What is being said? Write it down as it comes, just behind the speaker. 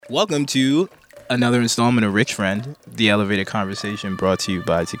Welcome to another installment of Rich Friend, the elevated conversation brought to you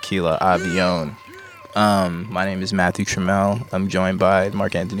by Tequila Avion. My name is Matthew Trammell. I'm joined by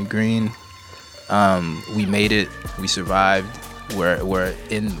Mark Anthony Green. We made it. We survived. We're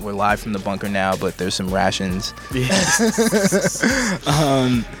live from the bunker now, but there's some rations.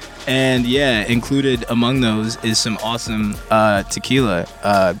 And yeah, included among those is some awesome tequila.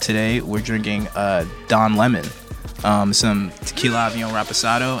 Today we're drinking Don Lemon, some Tequila Avion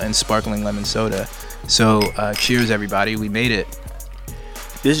Reposado and sparkling lemon soda. So cheers, everybody. We made it.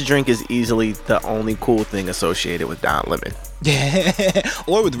 This drink is easily the only cool thing associated with Don Lemon. Yeah,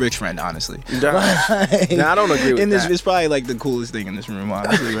 or with Rich Friend, honestly. No, I don't agree with that. It's probably like the coolest thing in this room,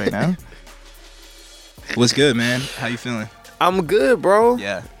 honestly, right now. What's good, man? How you feeling? I'm good, bro.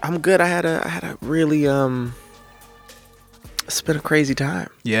 Yeah, I'm good. I had a really It's been a crazy time.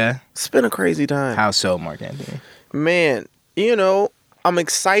 Yeah. It's been a crazy time. How so, Mark Anthony? Man, I'm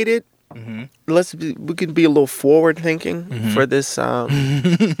excited. Mm-hmm. We can be a little forward thinking for this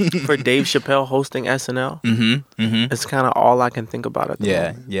for Dave Chappelle hosting SNL. Mm-hmm. Mm-hmm. It's kind of all I can think about at the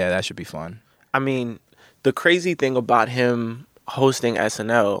moment. Yeah, that should be fun. I mean, the crazy thing about him hosting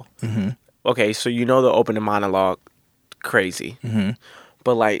SNL. Mm-hmm. Okay, so the opening monologue, crazy. Mm-hmm.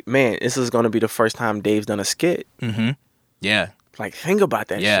 But like, man, this is gonna be the first time Dave's done a skit. Mm-hmm. Yeah. Like, think about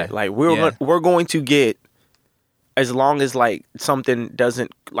that Yeah. shit. Like, we're going to get, as long as like something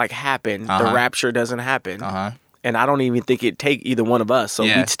doesn't like happen, the rapture doesn't happen, and I don't even think it'd take either one of us, so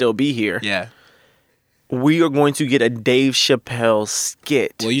we'd still be here. Yeah. We are going to get a Dave Chappelle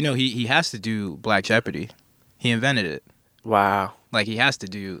skit. Well, he has to do Black Jeopardy. He invented it. Wow. Like he has to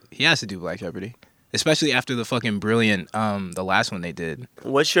do Black Jeopardy, especially after the fucking brilliant the last one they did.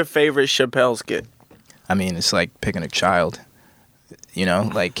 What's your favorite Chappelle skit? I mean, it's like picking a child.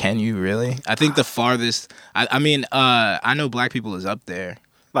 Like, can you really? I think the farthest. I know Black People is up there.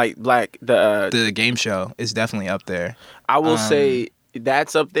 Like The game show is definitely up there. I will say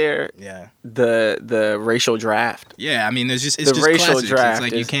that's up there. Yeah. The racial draft. Yeah, I mean, it's just racial classics. draft.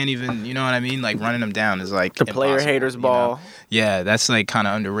 It's like you can't even, you know what I mean? Like running them down is like The player impossible, haters ball. Yeah, that's like kind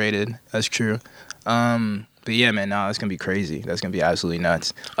of underrated. That's true. But yeah, man, no, that's gonna be crazy. That's gonna be absolutely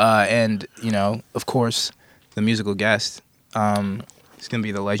nuts. And of course, the musical guest. It's gonna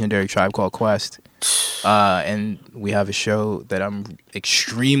be the legendary Tribe Called Quest. And we have a show that I'm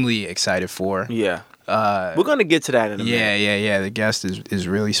extremely excited for. Yeah. We're gonna get to that in a minute. Yeah. The guest is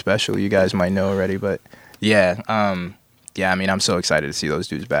really special. You guys might know already, but yeah. I mean, I'm so excited to see those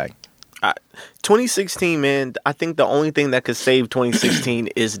dudes back. 2016, man. I think the only thing that could save 2016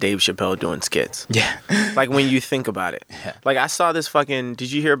 is Dave Chappelle doing skits. Yeah. Like when you think about it. Yeah. Like I saw this fucking.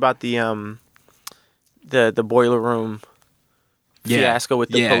 Did you hear about the boiler room fiasco with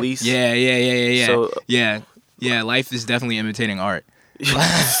the police? Yeah. So yeah. Life is definitely imitating art.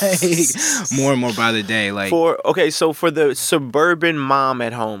 Like, more and more by the day. Like for the suburban mom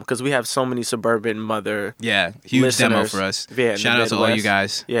at home, because we have so many suburban mother. Yeah, huge listeners. Demo for us. Yeah, shout out to all you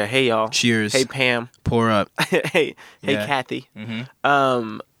guys. Yeah, hey y'all. Cheers. Hey Pam. Pour up. hey Yeah. Kathy.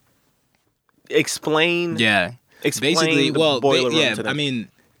 Mm-hmm. Explain. Yeah. Explain Basically, the boiler room to them. I mean,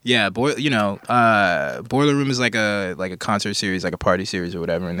 yeah, Boiler Room is like a concert series, like a party series or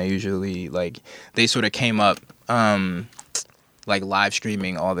whatever, and they usually they sort of came up like live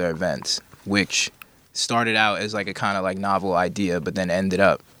streaming all their events, which started out as like a kind of like novel idea, but then ended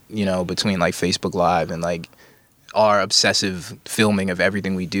up, between like Facebook Live and like our obsessive filming of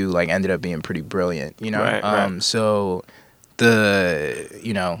everything we do, like ended up being pretty brilliant, Right. So as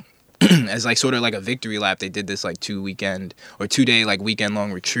like sort of like a victory lap, they did this like 2-day like weekend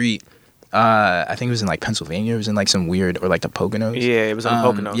long retreat. I think it was in like Pennsylvania. It was in like some weird, or like the Poconos. Yeah, it was on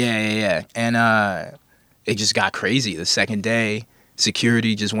Poconos. Yeah. And it just got crazy. The second day,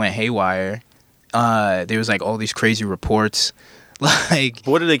 security just went haywire. There was like all these crazy reports. Like,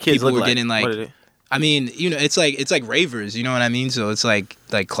 What do the kids people look were like? getting like. What are they? I mean, it's like ravers, you know what I mean? So it's like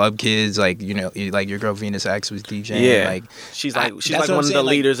club kids, like like your girl Venus X was DJing. Yeah, like she's that's one what of I'm the saying,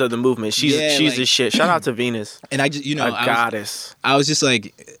 like- leaders of the movement. She's Yeah, the shit. Shout out to Venus, and I just a goddess. I was just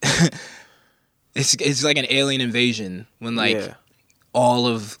like, it's like an alien invasion when like all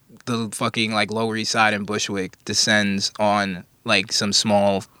of the fucking like Lower East Side and Bushwick descends on like some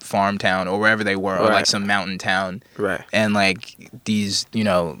small farm town or wherever they were, or like some mountain town, Right. and like these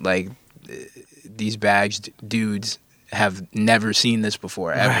these badged dudes have never seen this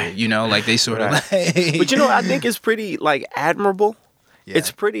before ever. Right. Like they sort of like. But I think it's pretty like admirable. Yeah.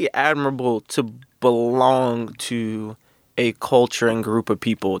 It's pretty admirable to belong to a culture and group of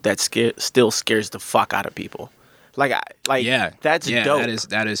people that still scares the fuck out of people. that's dope.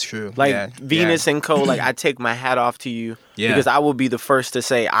 That is true. Like Venus and Co. Like I take my hat off to you because I will be the first to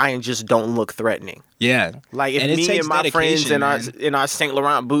say I just don't look threatening. Yeah, like if me and my friends in our Saint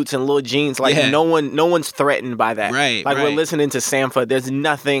Laurent boots and little jeans, like no one's threatened by that. Right. Like we're listening to Sampha. There's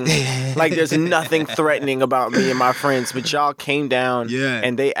nothing threatening about me and my friends. But y'all came down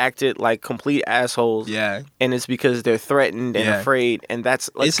and they acted like complete assholes. Yeah, and it's because they're threatened and afraid, and that's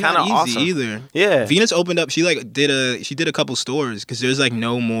kind of awesome. Either. Yeah, Venus opened up. She did a couple stores because there's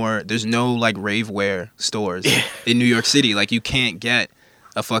no like rave wear stores in New York City. Like you can't get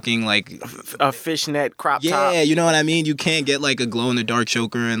a fucking like a fishnet crop top. Yeah, you know what I mean? You can't get like a glow in the dark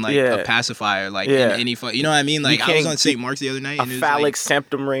choker and like a pacifier like in any you know what I mean? Like I was on St. Mark's the other night and it was phallic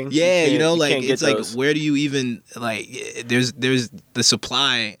septum ring. Yeah, you know, like it's like where do you even like there's the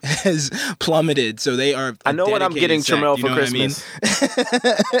supply has plummeted, so they are I know what I'm getting Tramel for Christmas.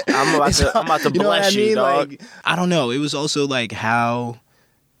 I'm about to bless you, dog. Like, I don't know. It was also like how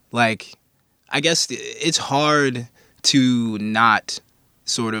like I guess it's hard to not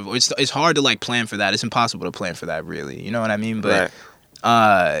sort of it's hard to like plan for that. It's impossible to plan for that, really. You know what I mean? But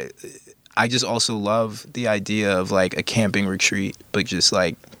I just also love the idea of like a camping retreat, but just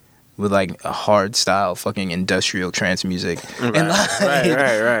like with like a hard style fucking industrial trance music. Right. And like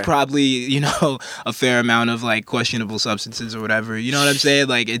right. probably, you know, a fair amount of like questionable substances or whatever. You know what I'm saying?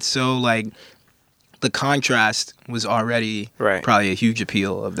 Like it's so like the contrast was already probably a huge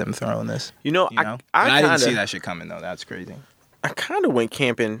appeal of them throwing this. You know? I didn't see that shit coming though. That's crazy. I kind of went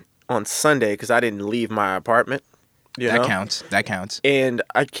camping on Sunday because I didn't leave my apartment. That counts. And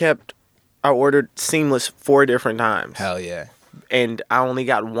I ordered Seamless 4 different times. Hell yeah. And I only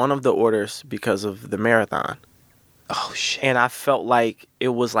got one of the orders because of the marathon. Oh shit. And I felt like it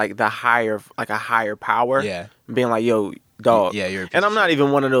was like a higher power. Yeah. Being like, yo, dog. Yeah, you're. And I'm not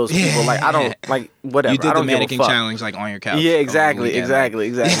even one of those people. Like I don't like whatever. You did I don't the mannequin give a fuck. challenge like on your couch. Yeah, exactly.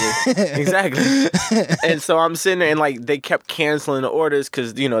 And so I'm sitting there and like they kept canceling the orders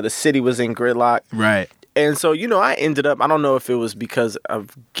because you know the city was in gridlock. Right. And so you know I ended up. I don't know if it was because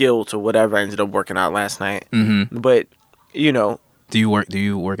of guilt or whatever. I ended up working out last night. Mm-hmm. But you know. Do you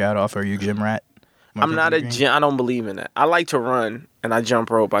work out off? Are you a gym rat? I'm not a gym. I don't believe in it. I like to run and I jump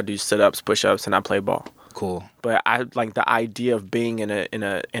rope. I do sit-ups, push-ups, and I play ball. Cool. But I like the idea of being in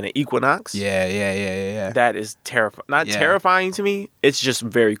an equinox. Yeah. That is terrifying. Not terrifying to me. It's just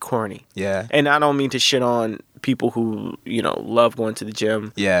very corny. Yeah. And I don't mean to shit on people who, you know, love going to the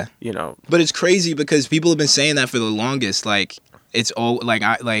gym. Yeah. You know. But it's crazy because people have been saying that for the longest. Like it's all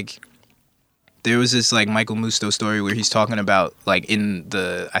like there was this like Michael Musto story where he's talking about like in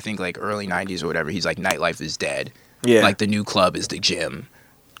the I think like early 90s or whatever. He's like nightlife is dead. Yeah. Like the new club is the gym.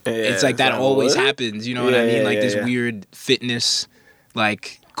 Yeah, it's like that always happens, you know what I mean? Like this weird fitness,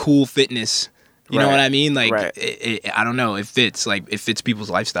 like cool fitness. You know what I mean? Like I don't know. It fits people's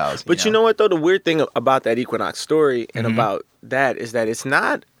lifestyles. But you know what though? The weird thing about that Equinox story and about that is that it's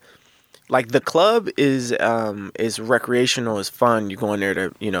not like the club is recreational, is fun. You go in there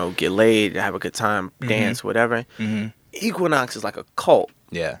to get laid, have a good time, dance, whatever. Mm-hmm. Equinox is like a cult.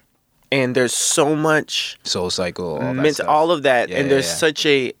 Yeah. And there's so much Soul Cycle, all that stuff. All of that, and there's such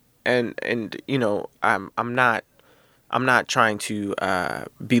a and you know I'm not trying to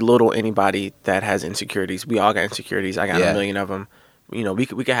belittle anybody that has insecurities. We all got insecurities. I got a million of them. You know, we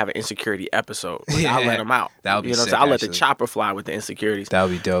could have an insecurity episode. Like, I'll let them out. That would be sick, I'll let the chopper fly with the insecurities. That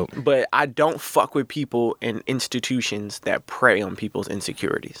would be dope. But I don't fuck with people in institutions that prey on people's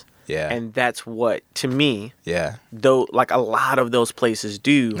insecurities. Yeah. And that's what, to me, though, like a lot of those places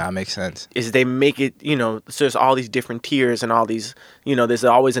do. That makes sense. Is they make it, so there's all these different tiers and all these, there's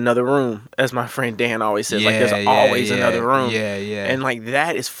always another room, as my friend Dan always says. Like, there's always another room. Yeah. And, like,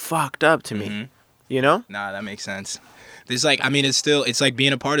 that is fucked up to me. You know? Nah, that makes sense. There's like, I mean, it's like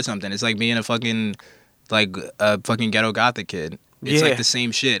being a part of something. It's like being a fucking ghetto gothic kid. It's like the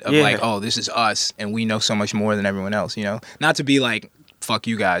same shit of like, oh, this is us, and we know so much more than everyone else, Not to be like, fuck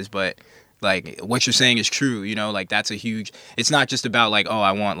you guys, but like what you're saying is true, like that's a huge, it's not just about like, oh,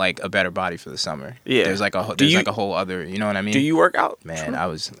 I want like a better body for the summer. Yeah. There's like a whole other, you know what I mean? Do you work out? Man, I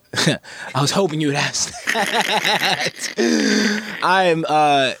was hoping you would ask that. I'm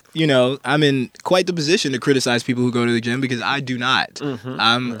I'm in quite the position to criticize people who go to the gym because I do not.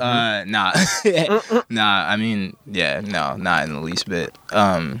 Nah. Nah, I mean, no, not in the least bit.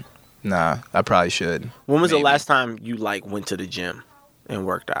 Nah, I probably should. When was the last time you went to the gym and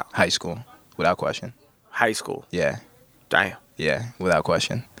worked out? High school, without question. High school? Yeah. Damn. Yeah, without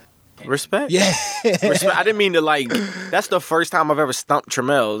question. Respect. Yeah. Respect. I didn't mean to like. That's the first time I've ever stumped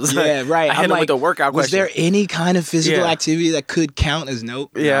Tremels. Yeah, right. I hit him with the workout was question. there any kind of physical Yeah. activity that could count as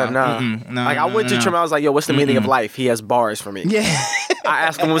nope? Yeah, no. nah. No, Like I went to Tremel. I was like, "Yo, what's the meaning of life?" He has bars for me. Yeah. I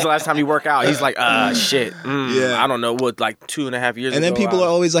asked him when was the last time you work out. He's like, shit. Yeah. I don't know what, like 2.5 years And ago. then people are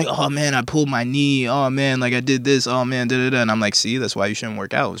always like, "Oh man, I pulled my knee. Oh man, like I did this. Oh man, da da da." And I'm like, "See, that's why you shouldn't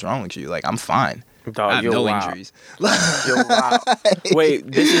work out. What's wrong with you? Like I'm fine. Dog, I have you're no wild. injuries." You're wild.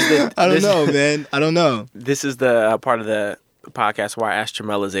 Wait, this is the. I don't know, man. I don't know. This is the part of the podcast where I ask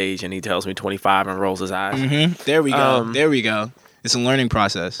Tremel his age and he tells me 25 and rolls his eyes. There we go. There we go. It's a learning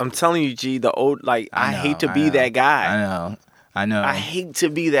process. I'm telling you, G, the old like I know, hate to I be know. that guy. I know. I hate to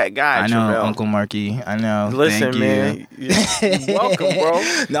be that guy. I know, Tremel. Uncle Marky. I know. Listen, Thank you. man. You're welcome,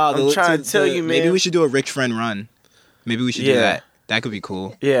 bro. No, I'm trying to tell you, man. Maybe we should do a rich friend run. Maybe we should do Yeah. that. That could be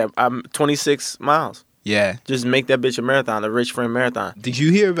cool. Yeah, I'm 26 miles. Yeah. Just make that bitch a marathon, a rich friend marathon. Did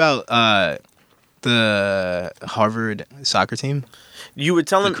you hear about the Harvard soccer team? You would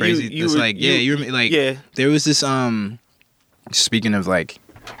tell The him crazy. It's like you're like yeah. There was this Speaking of like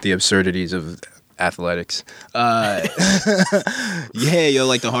the absurdities of athletics, yeah, yo,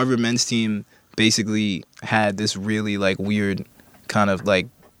 like the Harvard men's team basically had this really like weird kind of like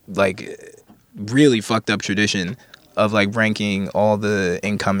really fucked up tradition of like ranking all the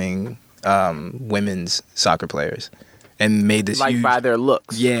incoming women's soccer players, and made this like huge, by their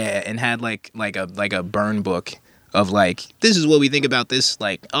looks. yeah, and had like a burn book of like, this is what we think about this,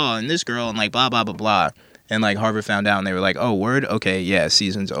 like, oh, and this girl, and like blah blah blah blah. And like Harvard found out and they were like, oh, word? Okay, yeah,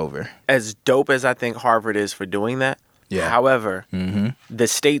 season's over. As dope as I think Harvard is for doing that, Yeah. however, Mm-hmm. the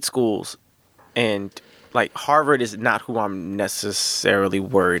state schools and like Harvard is not who I'm necessarily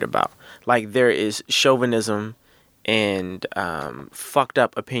worried about. Like there is chauvinism and fucked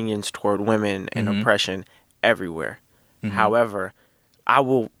up opinions toward women and oppression everywhere. However, I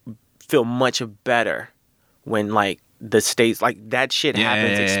will feel much better when like the states like that shit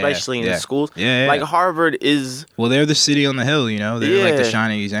happens, especially in the schools. Yeah. Like Harvard is. Well, they're the city on the hill, you know. They're like the Yeah.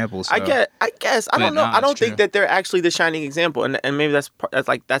 shining example. So. I guess. I But don't know. nah, I don't it's think true. that they're actually the shining example, and maybe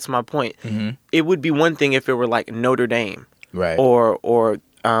that's my point. Mm-hmm. It would be one thing if it were like Notre Dame, Right. or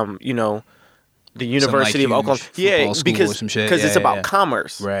you know, the University of huge Oklahoma. football Yeah, school because or some shit. it's Yeah, about yeah.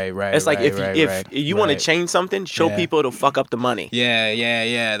 commerce. Right. It's like if right, you want to right. change something, show Yeah. people to fuck up the money. Yeah.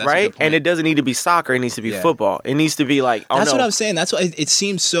 That's a Right, good point. and it doesn't need to be soccer. It needs to be Yeah. football. It needs to be like. Oh, That's no. what I'm saying. That's why it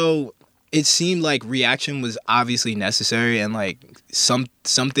seemed so. It seemed like reaction was obviously necessary, and like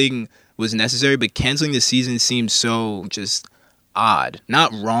something was necessary. But canceling the season seemed so just odd.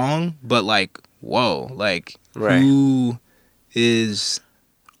 Not wrong, but like whoa, like Right. who is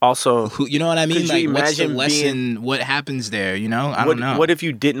Also, who? You know what I mean? Could Like you what's the imagine lesson? What happens there? You know? I what, don't know. what if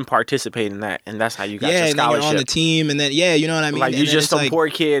you didn't participate in that, and that's how you got yeah, your and then you're scholarship? on the team, and then you know what I mean. Like And you're then just it's some like, poor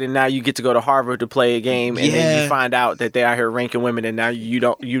kid, and now you get to go to Harvard to play a game, and then Yeah. you find out that they out here ranking women, and now you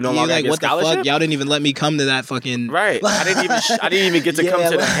no you're longer like, have your what the scholarship. fuck? Y'all didn't even let me come to that fucking Right? I didn't even get to come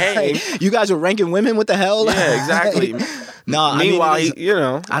to the game. You guys were ranking women. What the hell? Yeah, exactly. No, Meanwhile, I mean, you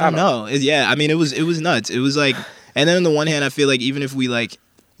know, I don't know. I mean, it was nuts. It was like, and then on the one hand, I feel like even if we like,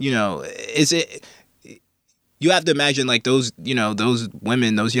 you know, you have to imagine like those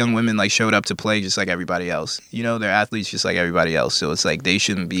women, those young women like showed up to play just like everybody else. You know, they're athletes just like everybody else. So it's like they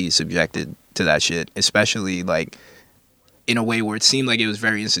shouldn't be subjected to that shit, especially like in a way where it seemed like it was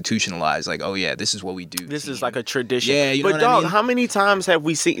very institutionalized. Like, oh yeah, this is what we do. This team. is like a tradition. Yeah, you know but what I dog, mean? how many times have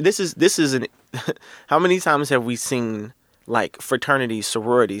we seen how many times have we seen like fraternities,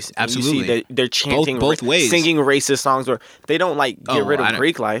 sororities? And Absolutely. you see that they're chanting Both ways. singing racist songs, or they don't like get Oh, rid I of don't-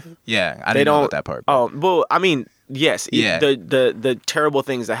 Greek life. Yeah, I They didn't know don't about that part. Oh, well, I mean, yes. Yeah. The terrible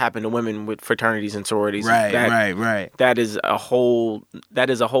things that happen to women with fraternities and sororities. Right. That is a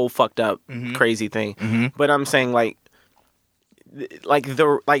whole fucked up crazy thing. Mm-hmm. But I'm saying like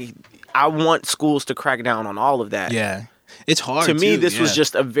I want schools to crack down on all of that. Yeah, it's hard. To me, too, this was yeah.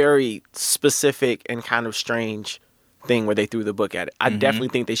 just a very specific and kind of strange thing where they threw the book at it. I Mm-hmm. definitely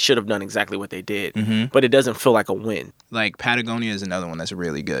think they should have done exactly what they did, but it doesn't feel like a win. Like Patagonia is another one that's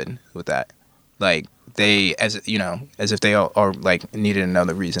really good with that. Like they, as if they are like needed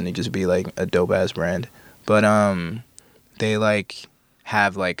another reason to just be like a dope ass brand. But they like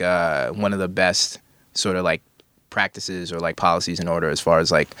have like one of the best sort of like practices or like policies in order as far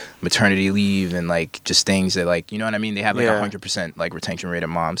as like maternity leave and like just things that like, you know what I mean? They have like 100% like retention rate of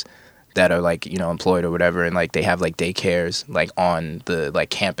moms that are like, you know, employed or whatever, and like they have like daycares like on the like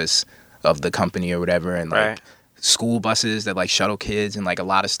campus of the company or whatever, and like Right. school buses that like shuttle kids, and like a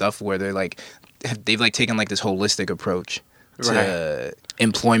lot of stuff where they're like they've like taken like this holistic approach to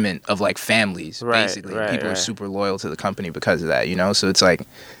employment of like families. Right, Basically right, people are right. super loyal to the company because of that, you know. So it's like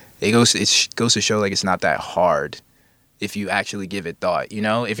it goes to show like it's not that hard if you actually give it thought, you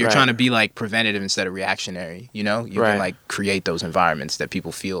know? If you're Right. trying to be like preventative instead of reactionary, you know? You Right. can like create those environments that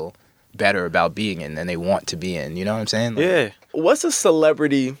people feel better about being in than they want to be in, you know what I'm saying? Like, Yeah. What's a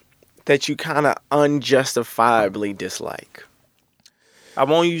celebrity that you kind of unjustifiably dislike? I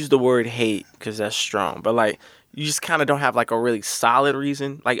won't use the word hate because that's strong, but like you just kind of don't have like a really solid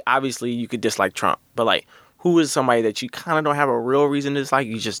reason. Like obviously you could dislike Trump, but like who is somebody that you kind of don't have a real reason to dislike?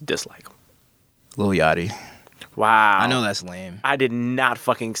 You just dislike him. Lil Yachty. Wow. I know that's lame. I did not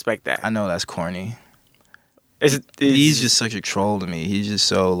fucking expect that. I know that's corny. He's He's just such a troll to me. He's just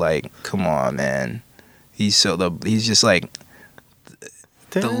so like, come on, man. He's just like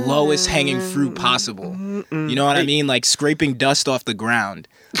the lowest hanging fruit possible. You know what I mean? Like scraping dust off the ground.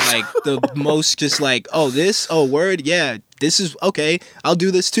 Like the most just like, oh, word, yeah, this is okay. I'll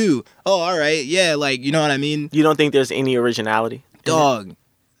do this too. Oh, all right, yeah, like you know what I mean? You don't think there's any originality? Dog.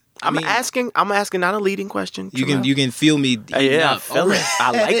 I'm asking not a leading question. You can feel me. Yeah, I up feel it.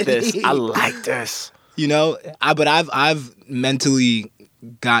 I like this. I already. like this. You know, but I've mentally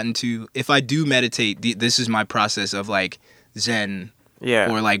gotten to, if I do meditate, this is my process of like Zen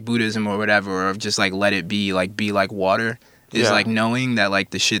Yeah. or like Buddhism or whatever, or just like let it be like water, is Yeah. like knowing that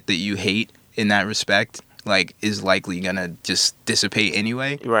like the shit that you hate in that respect like is likely gonna just dissipate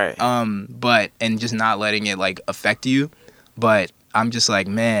anyway. Right. But and just not letting it like affect you. But I'm just like,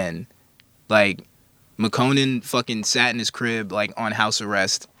 man, like McConan fucking sat in his crib like on house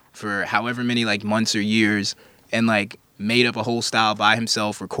arrest for however many like months or years and like made up a whole style by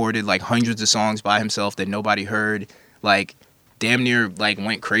himself, recorded like hundreds of songs by himself that nobody heard, like damn near like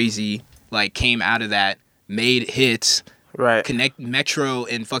went crazy, like came out of that, made hits, Right. Connect Metro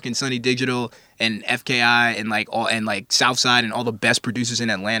and fucking Sunny Digital and FKI and like all and like Southside and all the best producers in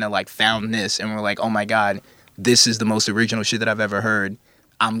Atlanta like found this and were like, oh my god, this is the most original shit that I've ever heard.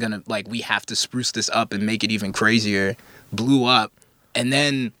 I'm gonna like we have to spruce this up and make it even crazier. Blew up, and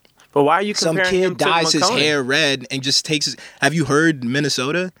then But why are you some comparing him kid to dyes his McConan? hair red and just takes his. Have you heard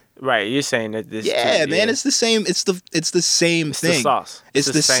Minnesota? Right. You're saying that this. Yeah, man, it's the same. It's the same It's thing. the sauce. It's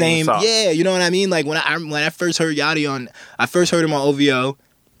the same. sauce. Yeah, you know what I mean. Like when I first heard Yachty on, I first heard him on OVO,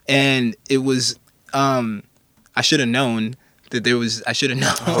 and it was I should have known that there was. I should have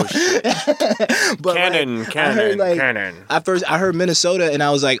known. Oh shit. But Canon. I heard Minnesota, and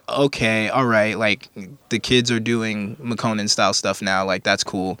I was like, okay, all right, like the kids are doing McConan style stuff now. Like that's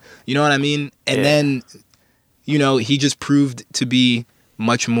cool. You know what I mean? And Yeah. then, you know, he just proved to be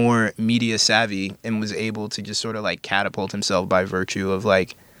much more media savvy and was able to just sort of like catapult himself by virtue of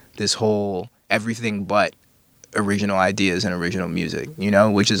like this whole everything but original ideas and original music, you know,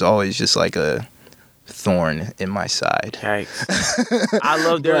 which is always just like a thorn in my side. Yikes. I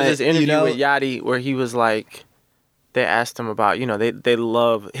love there was But, this interview you know- with Yachty where he was like, they asked him about, you know, they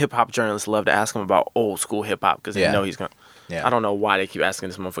love, hip hop journalists love to ask him about old school hip hop because they Yeah. know he's going to. Yeah. I don't know why they keep asking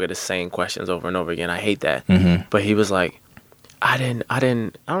this motherfucker the same questions over and over again. I hate that. Mhm. But he was like, I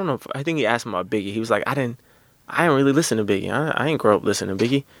don't know. I think he asked him about Biggie. He was like, I didn't really listen to Biggie. I ain't grow up listening to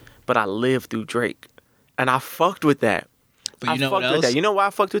Biggie, but I lived through Drake. And I fucked with that. But I you know fucked what with else? that. You know why I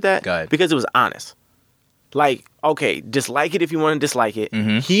fucked with that? Go ahead. Because it was honest. Like, okay, dislike it if you want to dislike it.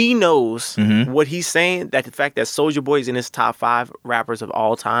 Mhm. He knows Mhm. what he's saying, that the fact that Soulja Boy is in his top 5 rappers of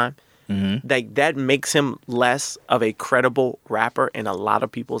all time, Mhm. like that makes him less of a credible rapper in a lot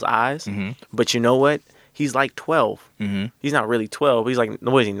of people's eyes. Mhm. But you know what? He's like 12. Mhm. He's not really 12. He's like,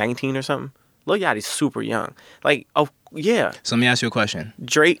 what is he, 19 or something? Lil Yachty's super young. Like, oh yeah, So let me ask you a question.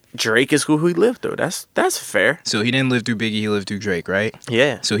 Drake is who he lived through. That's fair. So he didn't live through Biggie, he lived through Drake, right?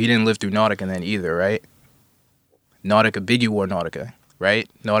 Yeah. So he didn't live through Nautica then either, right? Nautica, Biggie wore Nautica, right?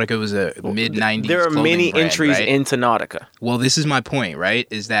 Nautica was a mid-90s There are clothing many brand, entries right? into Nautica. Well, this is my point, right?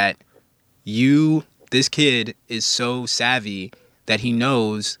 Is that this kid is so savvy that he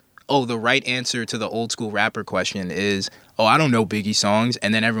knows, the right answer to the old school rapper question is, I don't know Biggie songs,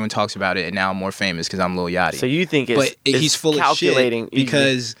 and then everyone talks about it, and now I'm more famous because I'm Lil Yachty. So you think But he's it's full of calculating shit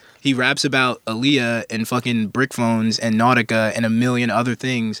because he raps about Aaliyah and fucking brick phones and Nautica and a million other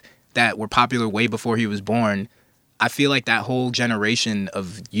things that were popular way before he was born. I feel like that whole generation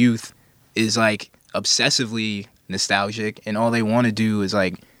of youth is like obsessively nostalgic, and all they want to do is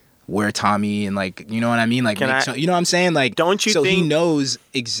like wear Tommy and like, you know what I mean? Like, you know what I'm saying? Like, Don't you so he think- knows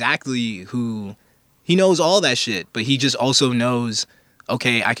exactly he knows all that shit, but he just also knows,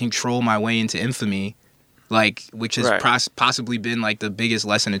 okay, I can troll my way into infamy, like, which has Right. possibly been like the biggest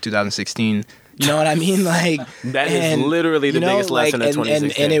lesson in 2016. You know what I mean? Like That is literally the biggest lesson of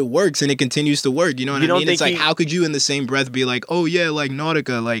 2016. and it works and it continues to work. You know what You I don't mean? It's think like, how could you in the same breath be like, oh yeah, like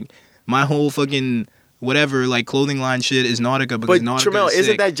Nautica, like my whole fucking whatever, like clothing line shit is Nautica because But Nautica Tramel, is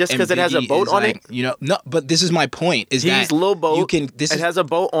isn't sick, that just and 'cause it has a Biggie boat is on like, it? You know, no, but this is my point. Is He's that little boat. you can? This it is has a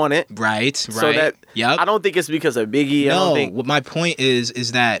boat on it. right. So that yep. I don't think it's because of Biggie. I don't No, think what my point is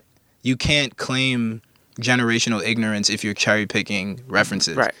that you can't claim generational ignorance if you're cherry picking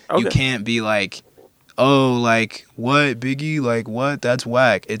references. Right. You Okay. can't be like, oh, like what Biggie, like what? That's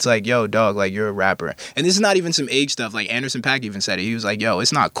whack. It's like, yo, dog, like you're a rapper, and this is not even some age stuff. Like Anderson .Paak even said it. He was like, yo,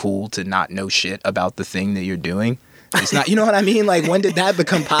 it's not cool to not know shit about the thing that you're doing. It's not, you know what I mean? Like, when did that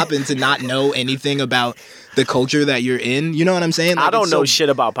become poppin' to not know anything about the culture that you're in? You know what I'm saying? Like, I don't know shit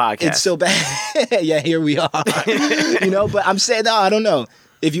about podcasts. It's so bad. Yeah, here we are. You know, but I'm saying, no, I don't know.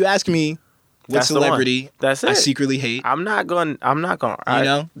 If you ask me what That's the one. celebrity That's I it. secretly hate, I'm not going. you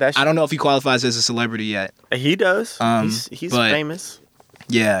know, I don't know if he qualifies as a celebrity yet. He does. He's but- famous.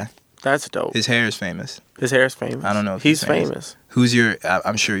 Yeah, That's dope. his hair is famous. His hair is famous. I don't know if he's he's famous. Who's your?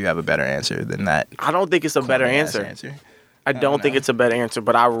 I'm sure you have a better answer than that. I don't think it's a better corny-ass answer. I don't think it's a better answer,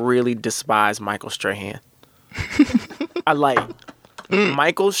 but I really despise Michael Strahan. I like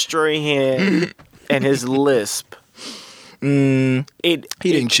Michael Strahan and his lisp. He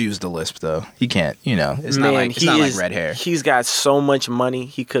didn't choose the lisp though. He can't. You know, it's not like red hair. He's got so much money.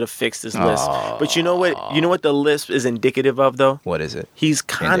 He could have fixed his lisp. But you know what? You know what the lisp is indicative of though? What is it? He's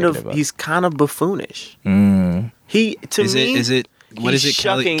kind of buffoonish. He to Is me it? Is it? What he's is it?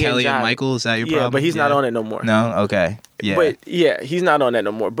 shucking Kelly and jiving. Michael? Is that your Yeah, problem? but he's not on it no more. No. Okay. Yeah. But yeah, he's not on that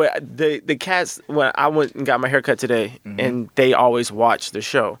no more. But the cats, when I went and got my haircut today, and they always watch the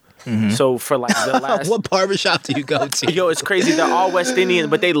show. So for like the last, what barbershop do you go to? yo, it's crazy. They're all West Indian,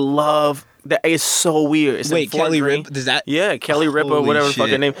 but they love that. It's so weird. It's in Wait, Fort Kelly Greene. Ripa? Does that? Yeah, Kelly Ripa, Holy whatever the fuck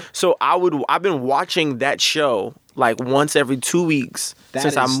her shit. name. So I've been watching that show like once every 2 weeks That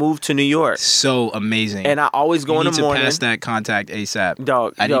since I is moved to New York, So amazing. and I always go you in need the to morning. pass that contact ASAP.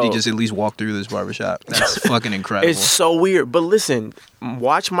 Dog, I need yo. to just at least walk through this barbershop. That's fucking incredible. It's so weird. But listen,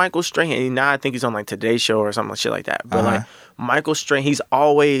 watch Michael Strahan. Now I think he's on like Today Show or something like shit like that. But like Michael Strahan, he's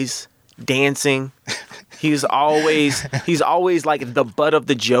always dancing. He's always like the butt of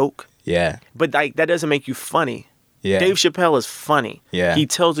the joke. Yeah. But like that doesn't make you funny. Yeah. Dave Chappelle is funny. Yeah. He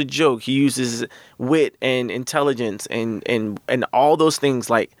tells a joke. He uses wit and intelligence and all those things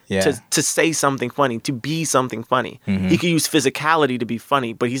like Yeah. to say something funny, to be something funny. Mm-hmm. He can use physicality to be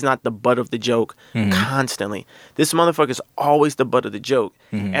funny, but he's not the butt of the joke Mm-hmm. constantly. This motherfucker's always the butt of the joke.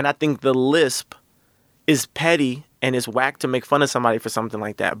 Mm-hmm. And I think the lisp is petty and it's whack to make fun of somebody for something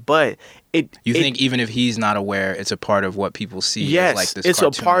like that. But You think even if he's not aware, it's a part of what people see yes, as like this it's a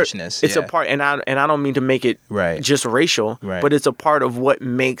part. cartoonishness. It's Yeah. a part, and I don't mean to make it Right. just racial, Right. but it's a part of what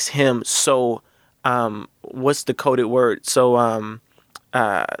makes him so. What's the coded word? So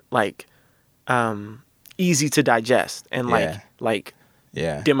easy to digest and Yeah. like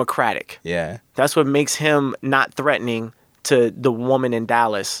Yeah. democratic. Yeah. That's what makes him not threatening to the woman in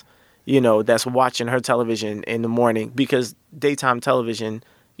Dallas, that's watching her television in the morning, because daytime television,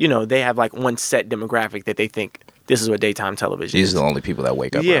 they have like one set demographic that they think this is what daytime television These is. are the only people that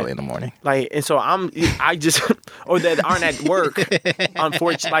wake up Yeah. early in the morning. Like, and so I just, or that aren't at work.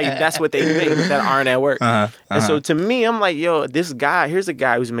 Unfortunately, like, that's what they think, that aren't at work. And so to me, I'm like, yo, here's a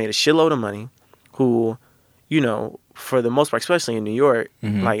guy who's made a shitload of money, who, for the most part, especially in New York,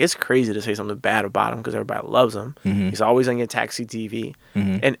 like, it's crazy to say something bad about him because everybody loves him. He's always on your Taxi TV.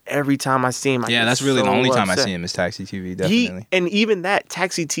 And every time I see him, I Yeah, get that's really the so only time I upset. see him is Taxi TV, definitely. And even that,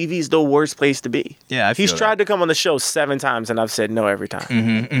 Taxi TV is the worst place to be. Yeah, I feel He's that. tried to come on the show 7 times, and I've said no every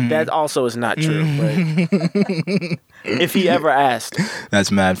time. That also is not true. But if he ever asked, That's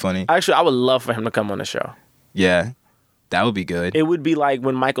mad funny. actually, I would love for him to come on the show. Yeah. That would be good. It would be like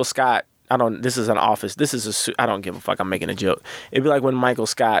when Michael Scott. This is an office. I don't give a fuck. I'm making a joke. It'd be like when Michael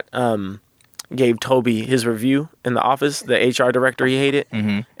Scott gave Toby his review in the office, the HR director he hated,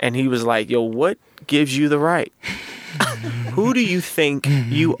 and he was like, yo, what gives you the right? Who do you think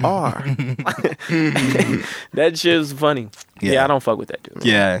you are? That shit's funny. Yeah, I don't fuck with that dude.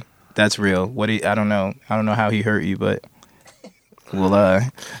 Yeah, that's real. I don't know how he hurt you, but well,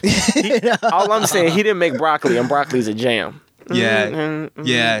 All I'm saying, he didn't make broccoli, and broccoli's a jam. yeah,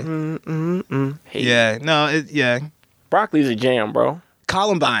 yeah, Hey, yeah. No, yeah. broccoli's a jam, bro.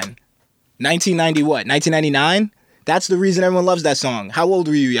 Columbine, 1990 what? 1999. That's the reason everyone loves that song. How old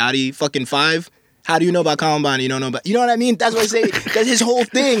were you, Yachty? Fucking 5. How do you know about Columbine? You don't know about. You know what I mean? That's what I say. That his whole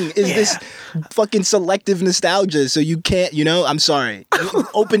thing is this fucking selective nostalgia. So you can't. I'm sorry. You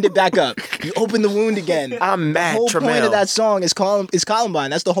opened it back up. You opened the wound again. I'm mad, The whole point Tramel. of that song is Columbine.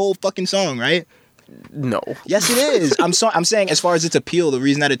 That's the whole fucking song, right? No. Yes, it is. I'm saying as far as its appeal, the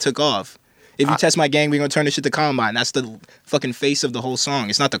reason that it took off. If you test my gang, we're gonna turn this shit to Columbine. That's the fucking face of the whole song.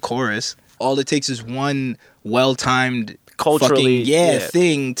 It's not the chorus. All it takes is one well-timed Culturally, fucking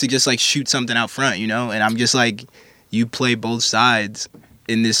thing to just like shoot something out front, you know? And I'm just like, you play both sides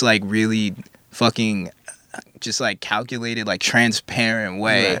in this like really fucking just like calculated, like transparent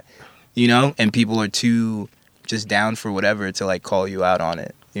way, Right. you know? And people are too just down for whatever to like call you out on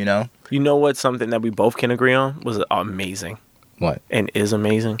it, you know? You know what? Something that we both can agree on was amazing What? and is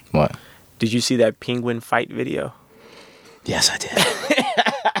amazing. What? Did you see that penguin fight video? Yes, I did.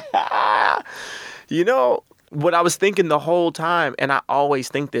 You know what I was thinking the whole time, and I always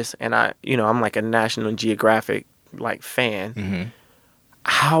think this, and I'm like a National Geographic like fan. Mm-hmm.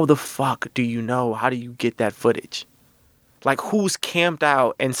 How the fuck do you know? How do you get that footage? Like, who's camped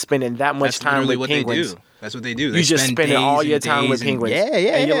out and spending that much time with penguins? That's what they do. You just spending all your time with penguins.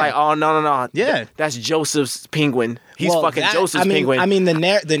 And you're like, oh, no. Yeah. That's Joseph's penguin. He's fucking Joseph's penguin. I mean,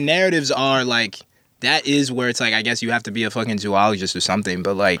 the narratives are like, that is where it's like, I guess you have to be a fucking zoologist or something,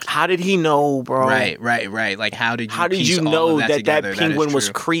 but like, how did he know, bro? Right. Like, how did you piece all know of that together? penguin was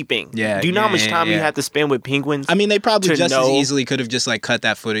true. creeping? Yeah. Do you know how much time you yeah. have to spend with penguins? I mean, they probably to just as know? easily could have just like cut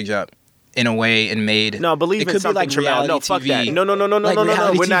that footage up in a way and made. No, believe it in could something, be like Tramel. No, fuck TV. that. No. Like We're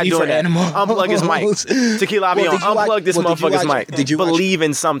reality not TV doing for that. animals. Unplug his mic. Tequila Avion, unplug this motherfucker's mic. Did you watch, believe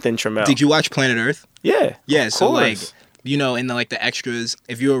in something, Tramel? Did you watch Planet Earth? Yeah. Yeah. Of So course. like, you know, in the extras,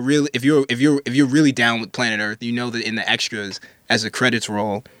 if you're really down with Planet Earth, you know that in the extras, as the credits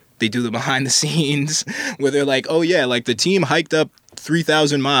roll, they do the behind the scenes where they're like, oh yeah, like the team hiked up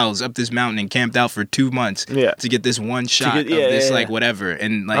 3,000 miles up this mountain and camped out for 2 months to get this one shot of this like whatever,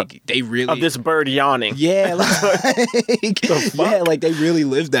 and like they really of this bird yawning. Yeah, like they really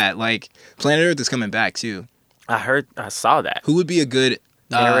lived that. Like Planet Earth is coming back too. I saw that. Who would be a good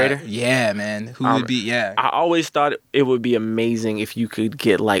narrator? Yeah, man. Who would be? Yeah. I always thought it would be amazing if you could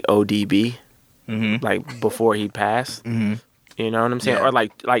get like ODB, like before he passed. Mm-hmm. You know what I'm saying? Yeah. Or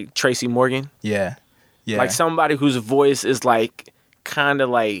like Tracy Morgan. Yeah. Like somebody whose voice is like kind of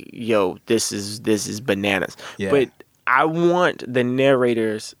like, yo, this is bananas. Yeah. But I want the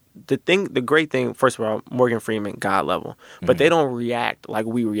narrators. The great thing, first of all, Morgan Freeman, God level, but they don't react like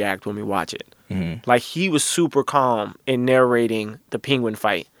we react when we watch it. Mm-hmm. Like he was super calm in narrating the penguin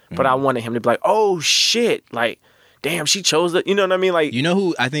fight, but I wanted him to be like, oh shit, like, damn, she chose the, you know what I mean? Like, you know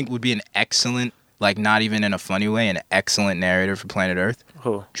who I think would be an excellent, like not even in a funny way, an excellent narrator for Planet Earth?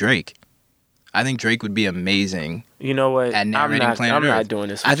 who? Drake. I think Drake would be amazing. You know what? At narrating Planet I'm Earth. not doing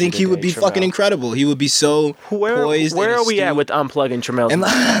this. I think he would be fucking incredible. He would be so poised. Where and are we at astute. with unplugging Tramel's? And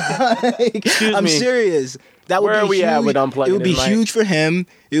like, I'm me. serious. That would Where be are we huge. at with unplugging It would be his mic? huge for him.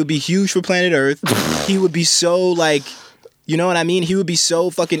 It would be huge for Planet Earth. He would be so like, you know what I mean? He would be so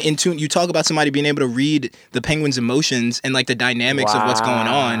fucking in tune. You talk about somebody being able to read the penguin's emotions and like the dynamics of what's going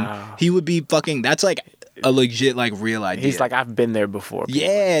on. He would be fucking. That's like a legit like real idea. He's like, I've been there before.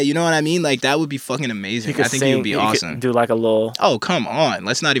 Yeah, you know what I mean? Like that would be fucking amazing. I think he would be awesome. Do like a little. Oh, come on.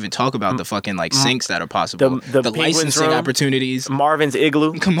 Let's not even talk about the fucking like syncs that are possible. The The Penguins licensing room, opportunities. Marvin's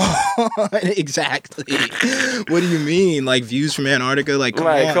Igloo. Come on. Exactly. What do you mean? Like views from Antarctica? Like come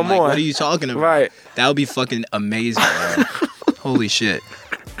Right, on. come Like, on. what are you talking about? Right. That would be fucking amazing, man. Holy shit.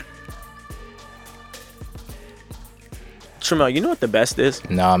 Tramel, you know what the best is?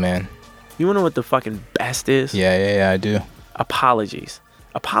 Nah, man. You wanna know what the fucking best is? Yeah, I do. Apologies.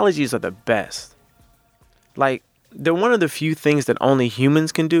 Apologies are the best. Like, they're one of the few things that only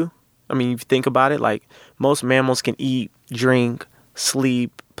humans can do. I mean, if you think about it, like, most mammals can eat, drink,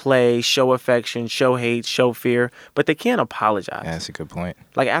 sleep, play, show affection, show hate, show fear, but they can't apologize. Yeah, that's a good point.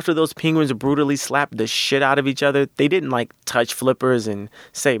 Like, after those penguins brutally slapped the shit out of each other, they didn't, like, touch flippers and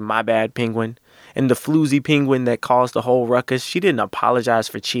say, my bad, penguin. And the floozy penguin that caused the whole ruckus, she didn't apologize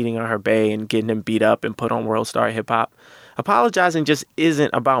for cheating on her bae and getting him beat up and put on World Star Hip Hop. Apologizing just isn't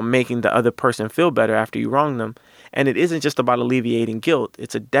about making the other person feel better after you wrong them. And it isn't just about alleviating guilt.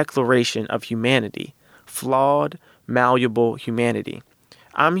 It's a declaration of humanity. Flawed, malleable humanity.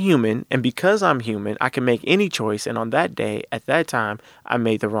 I'm human, and because I'm human, I can make any choice. And on that day, at that time, I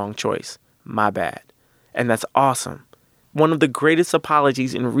made the wrong choice. My bad. And that's awesome. One of the greatest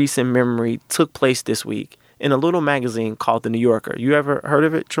apologies in recent memory took place this week in a little magazine called The New Yorker. You ever heard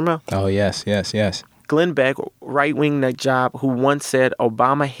of it, Tramel? Oh, yes. Glenn Beck, right-wing nut job, who once said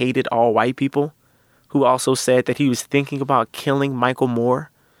Obama hated all white people, who also said that he was thinking about killing Michael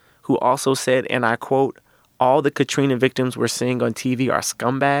Moore, who also said, and I quote, all the Katrina victims we're seeing on TV are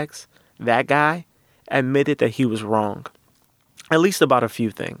scumbags. That guy admitted that he was wrong, at least about a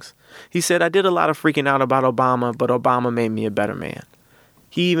few things. He said, I did a lot of freaking out about Obama, but Obama made me a better man.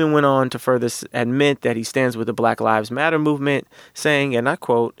 He even went on to further admit that he stands with the Black Lives Matter movement, saying, and I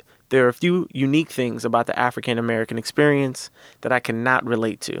quote, There are a few unique things about the African American experience that I cannot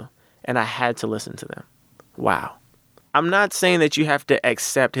relate to, and I had to listen to them. Wow. I'm not saying that you have to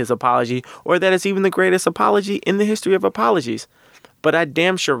accept his apology or that it's even the greatest apology in the history of apologies, but I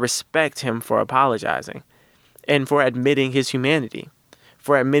damn sure respect him for apologizing and for admitting his humanity,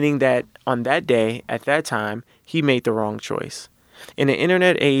 for admitting that on that day, at that time, he made the wrong choice. In an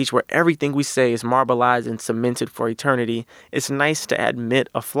internet age where everything we say is marbleized and cemented for eternity, it's nice to admit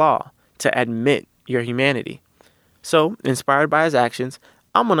a flaw, to admit your humanity. So, inspired by his actions,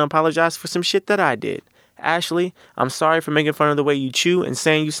 I'm going to apologize for some shit that I did. Ashley, I'm sorry for making fun of the way you chew and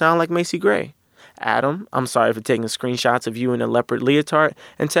saying you sound like Macy Gray. Adam, I'm sorry for taking screenshots of you in a leopard leotard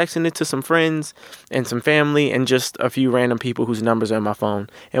and texting it to some friends and some family and just a few random people whose numbers are in my phone.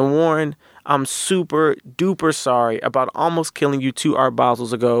 And Warren, I'm super duper sorry about almost killing you 2 Art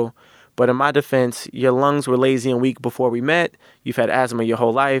Basels ago. But in my defense, your lungs were lazy and weak before we met. You've had asthma your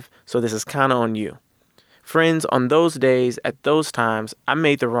whole life, so this is kind of on you. Friends, on those days, at those times, I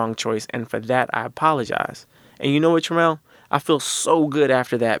made the wrong choice, and for that, I apologize. And you know what, Tramel? I feel so good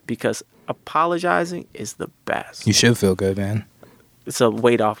after that because apologizing is the best. You should feel good, man. It's a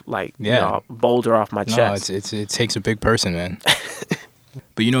weight off, boulder off my chest. No, it takes a big person, man.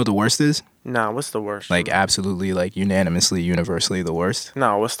 But you know what the worst is? Nah, what's the worst? Like, absolutely, like, unanimously, universally the worst?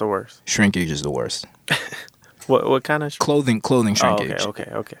 No, what's the worst? Shrinkage is the worst. What kind of Clothing shrinkage. Oh,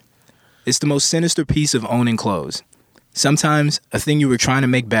 okay. It's the most sinister piece of owning clothes. Sometimes a thing you were trying to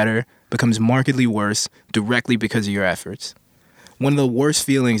make better becomes markedly worse directly because of your efforts. One of the worst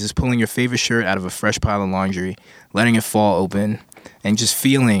feelings is pulling your favorite shirt out of a fresh pile of laundry, letting it fall open, and just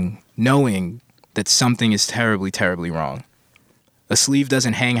knowing that something is terribly, terribly wrong. A sleeve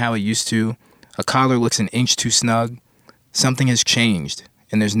doesn't hang how it used to. A collar looks an inch too snug. Something has changed,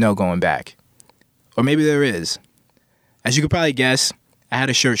 and there's no going back. Or maybe there is. As you could probably guess, I had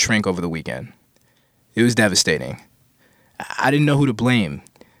a shirt shrink over the weekend. It was devastating. I didn't know who to blame.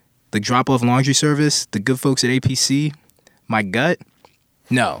 The drop-off laundry service? The good folks at APC? My gut?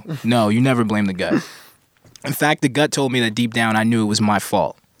 No, you never blame the gut. In fact, the gut told me that deep down I knew it was my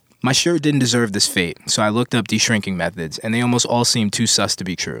fault. My shirt didn't deserve this fate, so I looked up de-shrinking methods, and they almost all seemed too sus to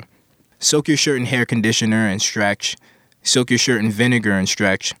be true. Soak your shirt in hair conditioner and stretch. Soak your shirt in vinegar and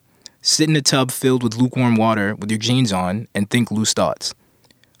stretch. Sit in a tub filled with lukewarm water with your jeans on and think loose thoughts.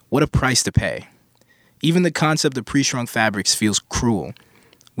 What a price to pay. Even the concept of pre-shrunk fabrics feels cruel.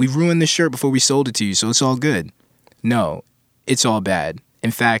 We ruined the shirt before we sold it to you, so it's all good. No, it's all bad.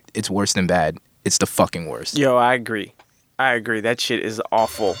 In fact, it's worse than bad. It's the fucking worst. Yo, I agree. That shit is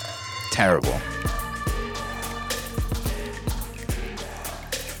awful. Terrible.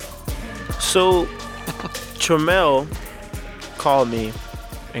 So, Tramel called me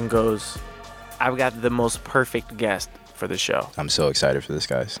and goes, I've got the most perfect guest for the show. I'm so excited for this,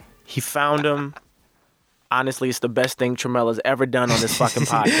 guys. He found him. Honestly, it's the best thing Tramel has ever done on this fucking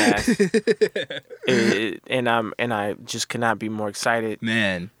podcast. And I just cannot be more excited.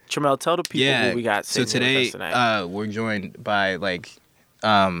 Man. Tramel, tell the people who we got sitting here with us tonight. We're joined by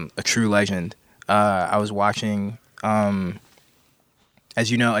a true legend. I was watching,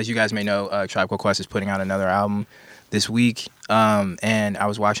 as you guys may know, Tribe Called Quest is putting out another album this week, and I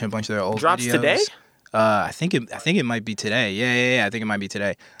was watching a bunch of their old Drops videos. Today? I think it might be today. Yeah. I think it might be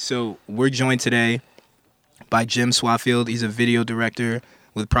today. So we're joined today by Jim Swaffield. He's a video director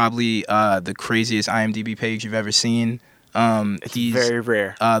with probably the craziest IMDb page you've ever seen. He's very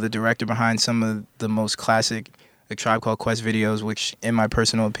rare. The director behind some of the most classic Tribe Called Quest videos, which, in my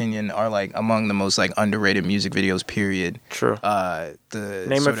personal opinion, are among the most underrated music videos. Period. True.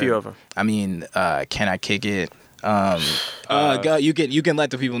 Name a few of them. I mean, Can I Kick It? God, you can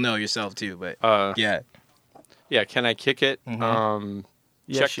let the people know yourself too, but yeah. Can I Kick It?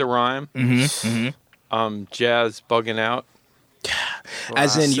 Mm-hmm. Check the Rhyme. Mm-hmm. Jazz Bugging Out.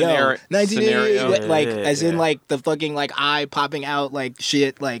 As in, Scenario. 1988, as in the fucking eye popping out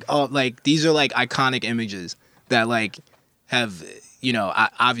shit, these are iconic images that have,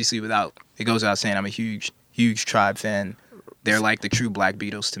 obviously it goes without saying I'm a huge Tribe fan. They're the true Black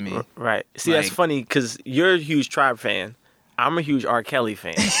Beatles to me. Right. See, that's funny because you're a huge Tribe fan. I'm a huge R. Kelly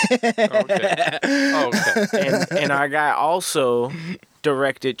fan. Okay. And our guy also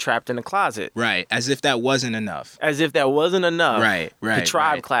directed Trapped in the Closet. Right. As if that wasn't enough. Right. The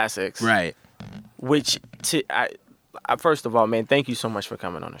Tribe right. classics. Right. Which, first of all, man, thank you so much for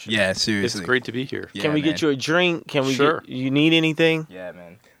coming on the show. Yeah, seriously. It's great to be here. Can we get you a drink? Sure. You need anything? Yeah,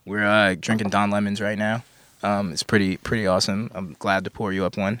 man. We're drinking Don Lemons right now. It's pretty awesome. I'm glad to pour you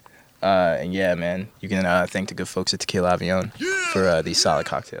up one. And yeah, man, you can thank the good folks at Tequila Avion for these solid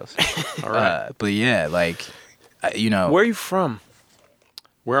cocktails. All right. But yeah, Where are you from?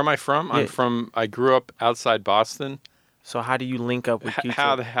 Where am I from? Yeah. I grew up outside Boston. So how do you link up with Q-Tip?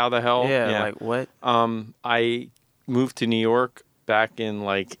 How the hell? Yeah, like what? I moved to New York back in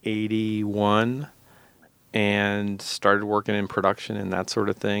like 81 and started working in production and that sort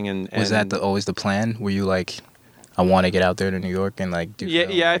of thing. And Was that always the plan? Were you like, I want to get out there to New York and like do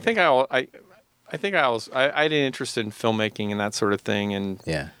film? Yeah, I think I had an interest in filmmaking and that sort of thing, and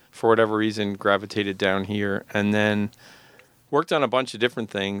Yeah. for whatever reason gravitated down here, and then worked on a bunch of different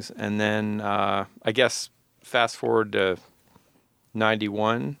things, and then I guess fast forward to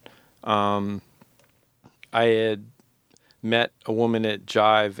 91, I had met a woman at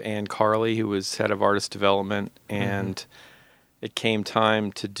Jive, Ann Carley, who was head of artist development, and it came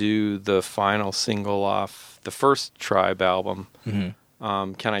time to do the final single off the first Tribe album, Can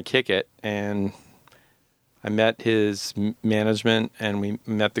I Kick It? And I met his management, and we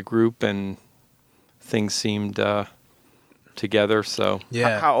met the group, and things seemed together. So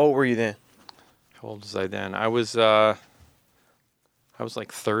Yeah. How old were you then? how old was I then? I was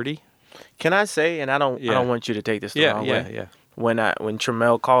like 30. Can I say, and I don't want you to take this the wrong way. Yeah. When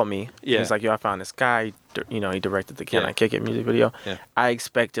Tremel called me, he Yeah. was like, "Yo, I found this guy. He directed the Can Yeah. I Kick It music video." Yeah. I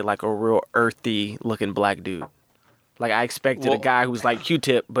expected like a real earthy looking black dude. Like I expected Well- a guy who's like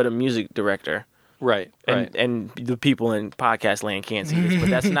Q-Tip, but a music director. Right. And the people in podcast land can't see this, but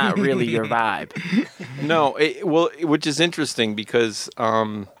that's not really your vibe. No, which is interesting because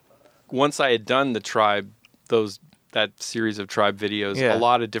once I had done the Tribe, that series of Tribe videos, Yeah. a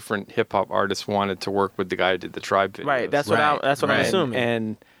lot of different hip hop artists wanted to work with the guy who did the Tribe videos. Right. That's what Right, I'm right. assuming.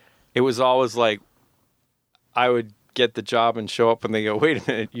 And it was always like I would get the job and show up, and they go, "Wait a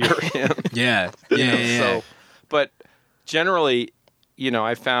minute, you're him." Yeah. You Yeah. know, Yeah. So, but generally,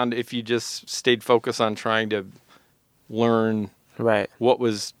 I found if you just stayed focused on trying to learn right. what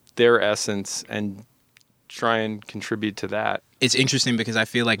was their essence and try and contribute to that. It's interesting because I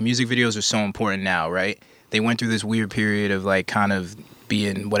feel like music videos are so important now, right? They went through this weird period of like kind of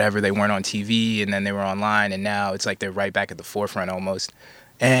being whatever, they weren't on TV and then they were online, and now it's like they're right back at the forefront almost.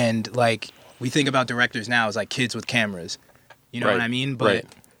 And like we think about directors now as like kids with cameras. You know Right, what I mean? But right.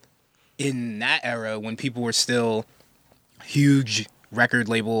 in that era when people were still huge record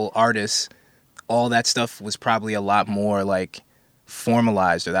label artists, all that stuff was probably a lot more like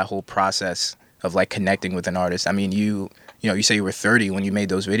formalized, or that whole process of like connecting with an artist. I mean, you say you were 30 when you made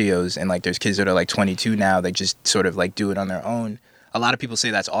those videos, and like there's kids that are like 22 now, they just sort of like do it on their own. A lot of people say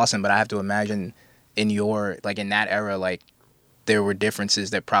that's awesome, but I have to imagine in that era, like there were differences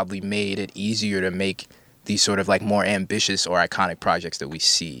that probably made it easier to make these sort of like more ambitious or iconic projects that we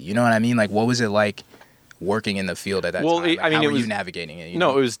see. You know what I mean? Like what was it like working in the field at that time? Like, how were you navigating it?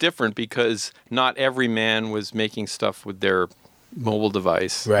 No, it was different because not every man was making stuff with their mobile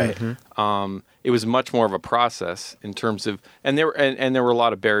device. Right. It was much more of a process in terms of, and there were a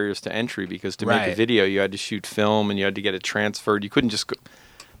lot of barriers to entry because to make a Right. video you had to shoot film and you had to get it transferred. You couldn't just go.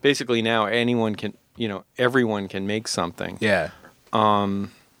 Basically now everyone can make something. Yeah.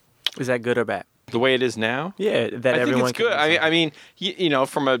 Is that good or bad? The way it is now. Yeah, that I everyone think it's good. can do I mean,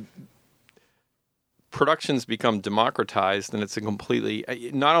 from a productions become democratized, and it's a completely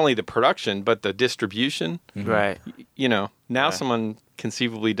not only the production but the distribution. something. Right. Now Right. someone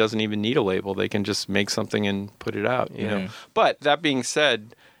conceivably doesn't even need a label; they can just make something and put it out. You know. Mhm. But that being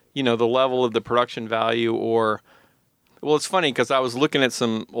said, the level of the production value, it's funny because I was looking at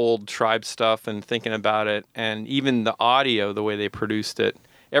some old Tribe stuff and thinking about it, and even the audio, the way they produced it.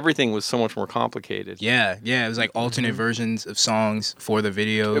 Everything was so much more complicated. Yeah. It was like alternate versions of songs for the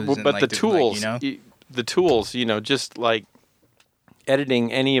videos. But and, the like, tools, like, the tools, just like editing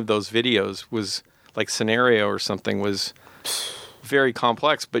any of those videos was like Scenario or something was very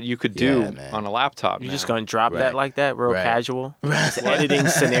complex, but you could do Yeah, man. on a laptop. You're now. just gonna drop Right. that like that, real Right. casual. Just editing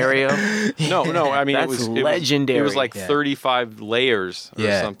Scenario. No. I mean, That's it was legendary. It was like Yeah. 35 layers or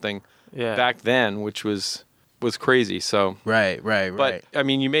Yeah. something Yeah. back then, which was crazy. So, Right. but I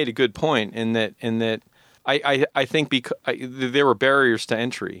mean, you made a good point in that I think because there were barriers to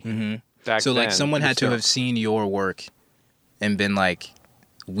entry back So then. like someone had to So- have seen your work and been like,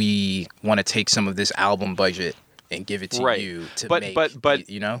 we want to take some of this album budget and give it to Right. you to But- make, but-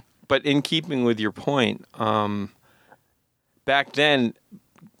 you know? But in keeping with your point, back then,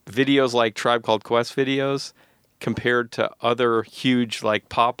 videos like Tribe Called Quest videos, compared to other huge like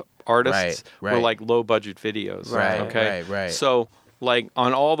pop artists, Right. were like low budget videos. Right, Okay. right. So like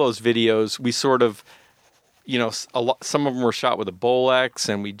on all those videos, we sort of, some of them were shot with a Bolex,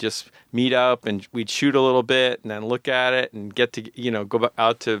 and we'd just meet up and we'd shoot a little bit and then look at it and get to, go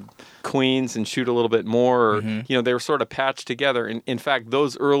out to Queens and shoot a little bit more. Or, they were sort of patched together. And in fact,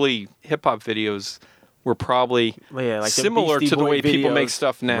 those early hip hop videos were probably Like the similar Beastie to the Boy way people videos. make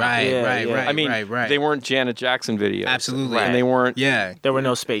stuff now. Right, Yeah, right, yeah. right. I mean, right. they weren't Janet Jackson videos. Absolutely. And they weren't. Yeah. There were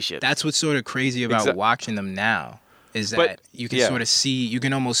no spaceships. That's what's sort of crazy about Exact- watching them now is that But, you can yeah. sort of see, you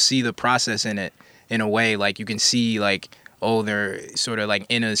can almost see the process in it in a way. Like you can see like, oh, they're sort of like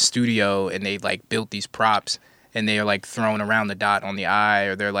in a studio and they like built these props and they are like throwing around the dot on the eye,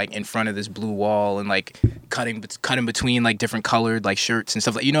 or they're like in front of this blue wall and like cutting between like different colored like shirts and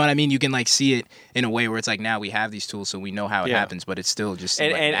stuff like, you know what I mean? You can like see it in a way where it's like now we have these tools so we know how it Yeah. happens, but it's still just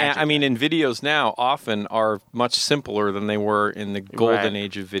And, like and magic. I mean, in videos now often are much simpler than they were in the golden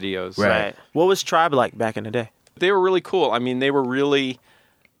age of videos. Right. What was Tribe like back in the day? They were really cool. I mean, they were really.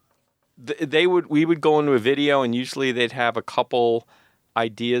 We would go into a video and usually they'd have a couple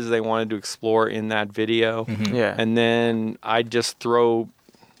ideas they wanted to explore in that video, Yeah. and then I'd just throw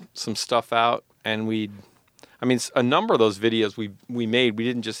some stuff out, and a number of those videos we made, we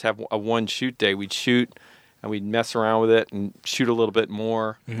didn't just have a one shoot day. We'd shoot and we'd mess around with it and shoot a little bit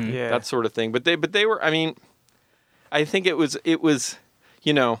more, Yeah. that sort of thing. But they were. I mean, I think it was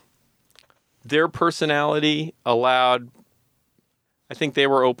their personality allowed. I think they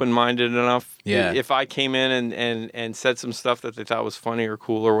were open-minded enough. Yeah. If I came in and said some stuff that they thought was funny or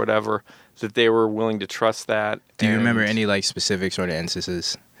cool or whatever, that they were willing to trust that. Do you remember And- any like specific sort of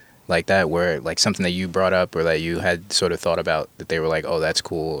instances like that where like something that you brought up or that you had sort of thought about that they were like, oh, that's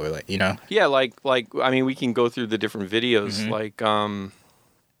cool, or like, you know? Yeah, like I mean, we can go through the different videos. Like,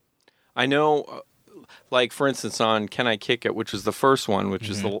 I know, like for instance, on "Can I Kick It," which was the first one, which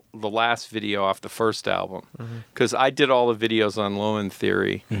is the last video off the first album, because I did all the videos on Low End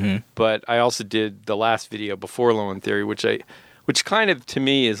Theory, but I also did the last video before Low End Theory, which kind of to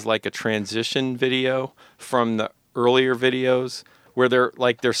me is like a transition video from the earlier videos where their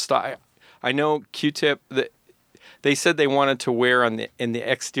style. I know Q-Tip that. They said they wanted to wear in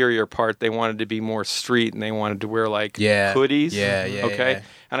the exterior part. They wanted to be more street, and they wanted to wear like hoodies. Yeah. Okay. Yeah.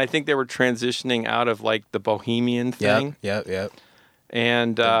 And I think they were transitioning out of like the bohemian thing. Yep.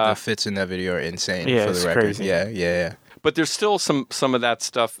 And The fits in that video are insane. Yeah, for the it's record. crazy. Yeah. but there's still some of that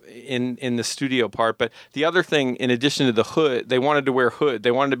stuff in the studio part. But the other thing, in addition to the hood, they wanted to wear hood.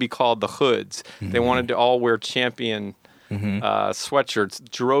 They wanted to be called the Hoods. They wanted to all wear Champion sweatshirts.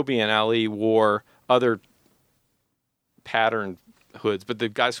 Jerobi and Ali wore other patterned hoods, but the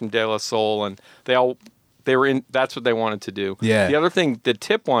guys from De La Soul and they were in. That's what they wanted to do. Yeah. The other thing that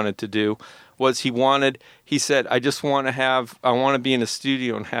Tip wanted to do was he said, I want to be in a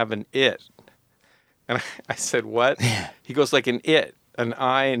studio and have an it. And I said, what? He goes, like an it, an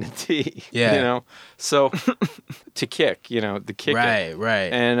I and a T. Yeah. You know? So to kick, the kick.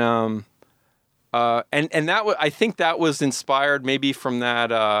 Right. And and that I think that was inspired maybe from that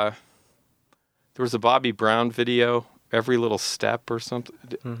there was a Bobby Brown video, Every Little Step or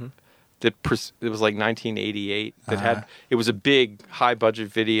something. It was like 1988 that it was a big high budget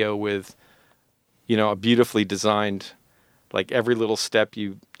video with a beautifully designed like every little step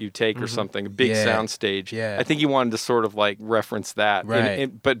you take or something, a big sound stage. Yeah. I think he wanted to sort of like reference that, Right.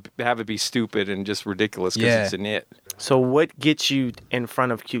 but have it be stupid and just ridiculous because Yeah. it's an it. So what gets you in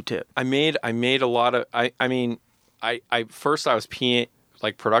front of Q-Tip? I made a lot of I first I was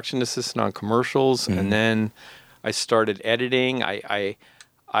like production assistant on commercials, and then I started editing.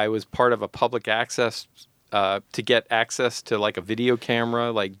 I was part of a public access to get access to like a video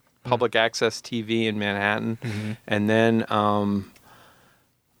camera, like public access TV in Manhattan, and then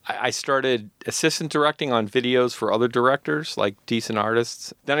I started assistant directing on videos for other directors, like decent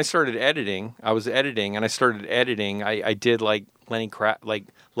artists. Then I started editing. I was editing, and I started editing. I did like like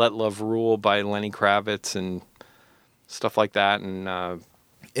Let Love Rule by Lenny Kravitz and stuff like that. And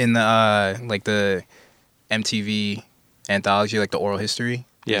In the like the MTV anthology, like the oral history,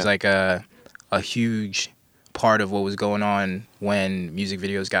 there's like a huge part of what was going on when music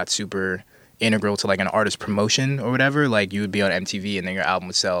videos got super integral to like an artist promotion or whatever. Like you would be on MTV and then your album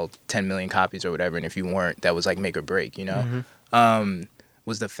would sell 10 million copies or whatever, and if you weren't, that was like make or break,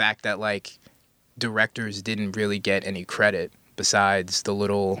 was the fact that like directors didn't really get any credit besides the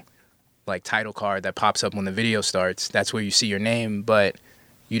little like title card that pops up when the video starts. That's where you see your name, but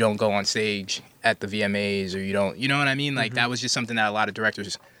you don't go on stage at the VMAs, or you don't, you know what I mean? Like that was just something that a lot of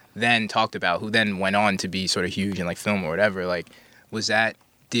directors then talked about, who then went on to be sort of huge in like film or whatever. Like,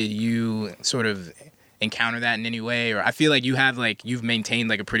 did you sort of encounter that in any way? Or I feel like you've maintained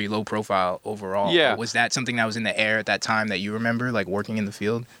like a pretty low profile overall. Yeah. But was that something that was in the air at that time that you remember, like working in the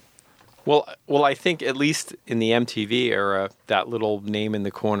field? Well, I think at least in the MTV era, that little name in the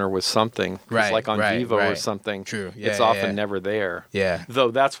corner was something. 'Cause Right, like on right, Vivo or right. something. True. Yeah, it's yeah, often yeah. never there. Yeah.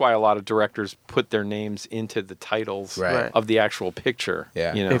 Though that's why a lot of directors put their names into the titles Right. of the actual picture.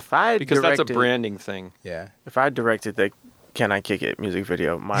 Yeah. You know? If I because that's a directed- branding thing. Yeah. If I directed the Can I Kick It music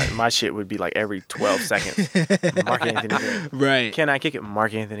video, my shit would be like every 12 seconds. Mark Anthony Green. Right. Can I Kick It?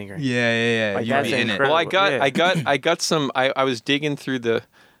 Mark Anthony Green. Yeah, yeah, yeah. Like, You'd that's be in it. incredible. Well, Yeah. I got some. I was digging through the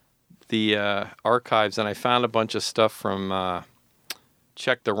archives and I found a bunch of stuff from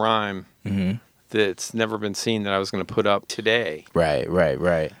Check the Rhyme that's never been seen that I was going to put up today Right,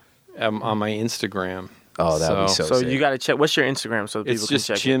 right. on my Instagram. Oh, that would be so So sick. you got to check. What's your Instagram so people It's can just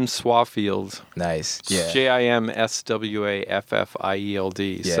check Jim Swaffield. Nice. Yeah.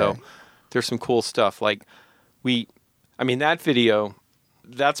 JimSwaffield. Yeah. So there's some cool stuff. Like that video,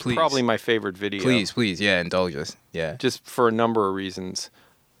 that's Please. probably my favorite video. Please, yeah, indulge us. Yeah. Just for a number of reasons.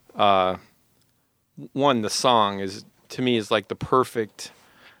 One, the song is to me is like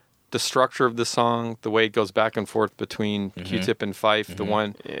the structure of the song, the way it goes back and forth between Q-Tip and Fife. The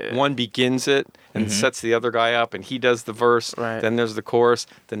one begins it and sets the other guy up, and he does the verse. Right. Then there's the chorus.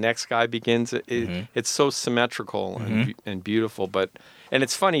 The next guy begins it. It's so symmetrical and beautiful. And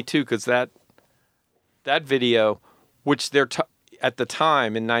it's funny too because that video, which at the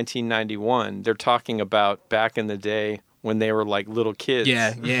time in 1991, they're talking about back in the day when they were like little kids.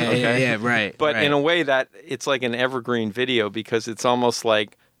 Yeah, right. But right. in a way that it's like an evergreen video because it's almost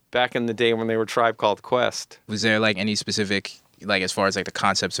like back in the day when they were Tribe Called Quest. Was there like any specific, like as far as like the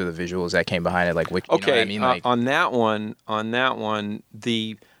concepts of the visuals that came behind it, like which, you know what I mean? Like on that one,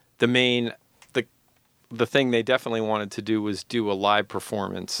 the main the thing they definitely wanted to do was do a live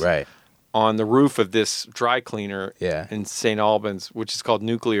performance right. on the roof of this dry cleaner Yeah. in St. Albans, which is called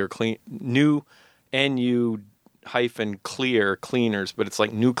Nuclear Clean New NU-Clear Cleaners, but it's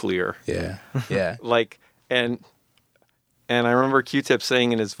like nuclear. Yeah. Yeah. Like and I remember Q-Tip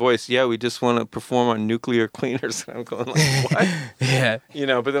saying in his voice, "Yeah, we just want to perform on nuclear cleaners." And I'm going like, "What?" Yeah. You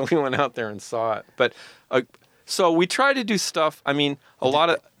know. But then we went out there and saw it. But so we try to do stuff. I mean, a lot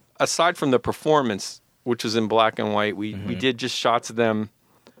of aside from the performance, which was in black and white, we did just shots of them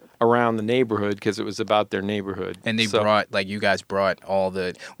around the neighborhood because it was about their neighborhood. And they brought, like, you guys brought all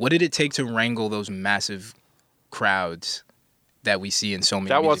the. What did it take to wrangle those massive crowds that we see in so many?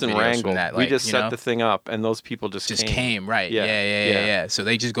 That music wasn't videos from wrangled. that, We like, just you set know? the thing up, and those people just came, right? Yeah, Yeah. So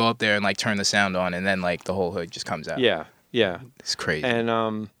they just go up there and like turn the sound on, and then like the whole hood just comes out. Yeah. It's crazy.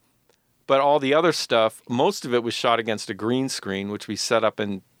 And but all the other stuff, most of it was shot against a green screen, which we set up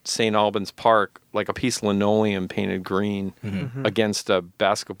in St. Albans Park, like a piece of linoleum painted green against a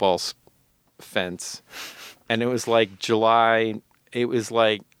basketball fence. And it was like July. It was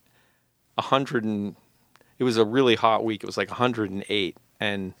like 100 and it was a really hot week. It was like 108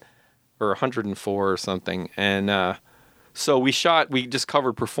 or 104 or something. And so we just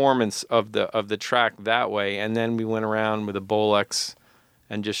covered performance of the track that way, and then we went around with a Bolex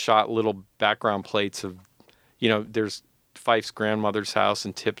and just shot little background plates of, there's Fife's grandmother's house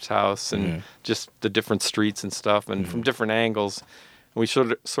and Tip's house and just the different streets and stuff, and from different angles. And we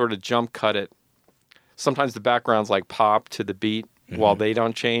sort of jump cut it. Sometimes the backgrounds like pop to the beat while they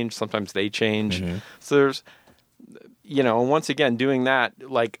don't change. Sometimes they change. So there's, and once again, doing that,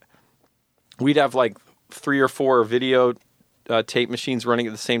 like we'd have like 3 or 4 video tape machines running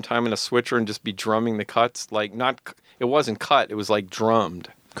at the same time in a switcher and just be drumming the cuts. Like it wasn't cut. It was like drummed.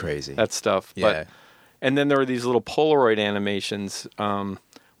 Crazy. That stuff. Yeah. And then there were these little Polaroid animations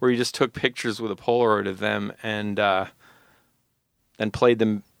where you just took pictures with a Polaroid of them and played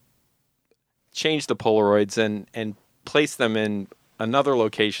them, changed the Polaroids and placed them in another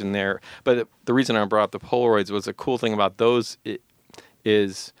location there. But the reason I brought up the Polaroids was a cool thing about those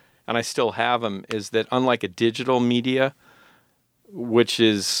is, and I still have them, is that unlike a digital media, which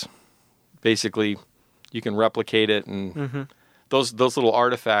is basically you can replicate it, and those little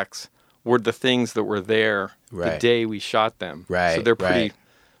artifacts were the things that were there the day we shot them. Right. So they're pretty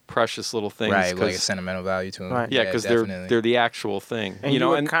precious little things. Right, like a sentimental value to them. Right. Yeah, because they're the actual thing. And you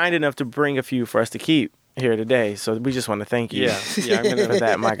were kind enough to bring a few for us to keep here today, so we just want to thank you. Yeah, I'm gonna for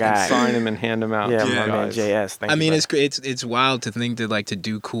that, my guy. sign them and hand them out. Yeah, to you my man guys. JS. Thank I you, mean, brother. it's wild to think that like to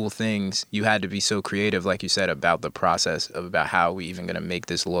do cool things, you had to be so creative, like you said, about the process about how we even gonna make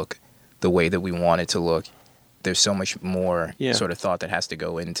this look the way that we want it to look. There's so much more sort of thought that has to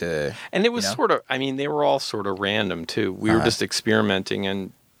go into. And it was sort of, I mean, they were all sort of random too. We were just experimenting,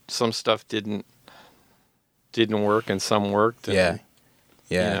 and some stuff didn't work, and some worked. And,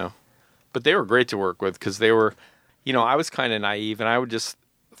 Yeah. But they were great to work with because they were, I was kind of naive, and I would just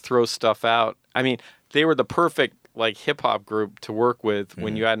throw stuff out. I mean, they were the perfect like hip hop group to work with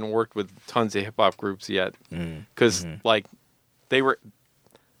when you hadn't worked with tons of hip hop groups yet, because like they were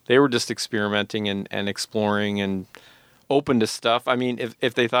just experimenting and exploring and open to stuff. I mean,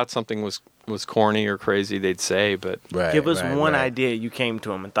 if they thought something was corny or crazy, they'd say, but Give us one idea you came to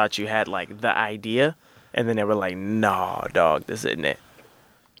them and thought you had like the idea, and then they were like, "Nah, dog, this isn't it."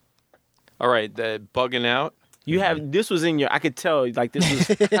 All right, the Bugging Out. You have this was in your. I could tell like this was.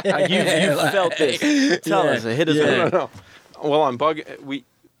 You felt this. Tell us. Hit us. With No. Well, on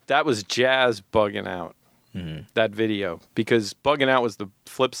that was Jazz Bugging Out. That video, because Bugging Out was the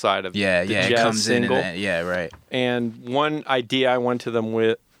flip side of the it Jazz comes single. in and right. And one idea I went to them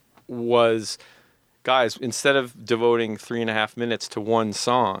with was, guys, instead of devoting 3.5 minutes to one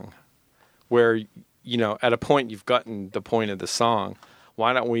song, where at a point you've gotten the point of the song,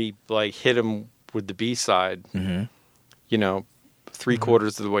 why don't we like hit them with the B-side, 3/4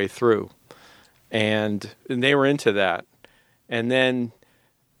 of the way through, and they were into that, and then.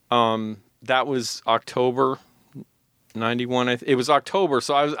 That was October 91. It was October,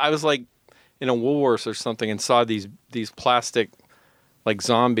 so I was like in a Woolworths or something and saw these plastic like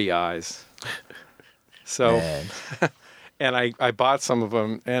zombie eyes. So, and I bought some of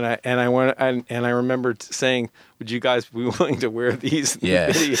them, and I went and I remembered saying, "Would you guys be willing to wear these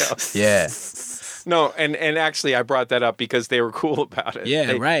videos?" Yeah. No, and actually I brought that up because they were cool about it.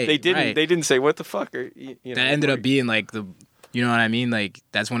 Yeah, right. They didn't say what the fuck are that ended up being like the. You know what I mean? Like,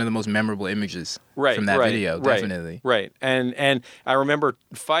 that's one of the most memorable images from that video, definitely. Right. And I remember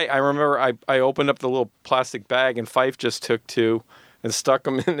I opened up the little plastic bag and Fife just took 2 and stuck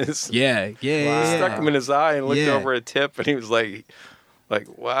them in his stuck them in his eye and looked over at Tip, and he was like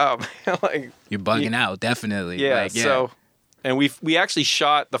wow, man, like you're bugging out, definitely. Yeah. So, and we actually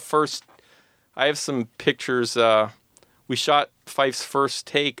shot the first. I have some pictures. We shot Fife's first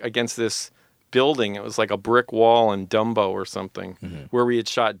take against this building. It was like a brick wall in Dumbo or something, where we had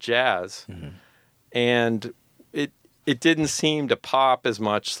shot Jazz, and it didn't seem to pop as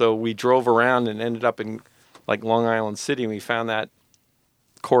much. So we drove around and ended up in like Long Island City, and we found that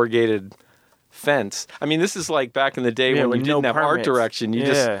corrugated fence. I mean, this is like back in the day when you didn't have art direction. You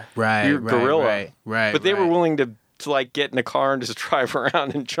just you're guerrilla, right. But they were willing to like get in a car and just drive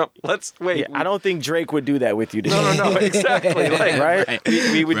around and jump. Let's wait. Yeah, I don't think Drake would do that with you. No, exactly. Like, right?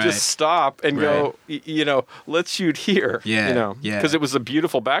 We would just stop and go, let's shoot here. Yeah. Because it was a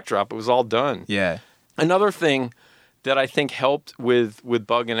beautiful backdrop. It was all done. Yeah. Another thing that I think helped with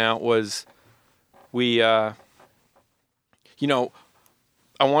Bugging Out was we, I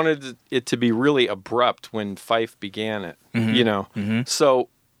wanted it to be really abrupt when Fife began it, So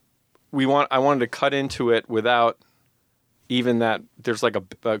I wanted to cut into it without even that. There's like a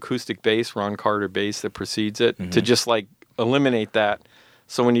acoustic bass, Ron Carter bass that precedes it, to just like eliminate that.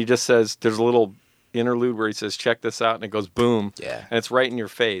 So when he just says, there's a little interlude where he says, check this out, and it goes boom. Yeah. And it's right in your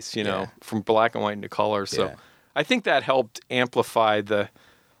face, from black and white into color. So I think that helped amplify the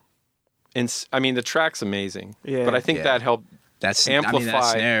track's amazing. Yeah. But I think that helped amplify. That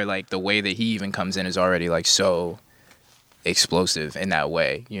snare, like the way that he even comes in is already like so explosive in that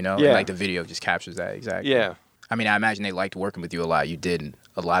way, And, like the video just captures that exactly. Yeah. I mean, I imagine they liked working with you a lot. You did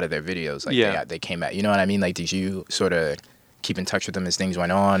a lot of their videos. Like they came out. You know what I mean? Like, did you sort of keep in touch with them as things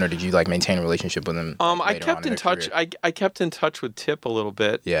went on, or did you like maintain a relationship with them? I kept in touch. I kept in touch with Tip a little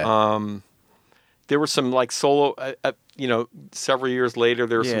bit. Yeah. There were some like solo. Several years later,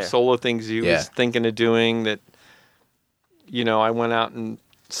 there were some solo things he was thinking of doing that. I went out and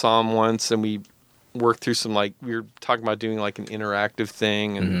saw him once, and we worked through some we were talking about doing like an interactive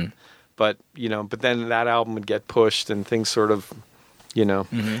thing, and but then that album would get pushed and things sort of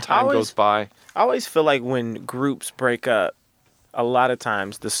time goes by. I always feel like when groups break up, a lot of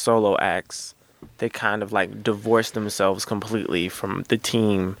times the solo acts, they kind of like divorce themselves completely from the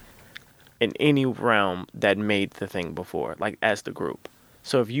team in any realm that made the thing before, like as the group.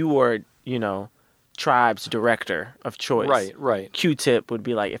 So if you were Tribe's director of choice, right, Q-Tip would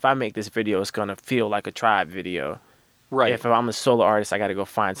be like, if I make this video, it's gonna feel like a Tribe video. Right. If I'm a solo artist, I got to go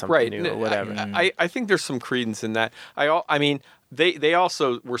find something new or whatever. I think there's some credence in that. I mean, they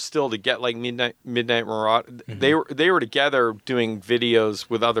also were still together, like Midnight Marauder. They were together doing videos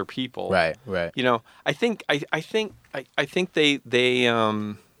with other people. Right. I think they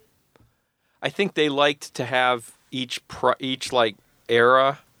liked to have each like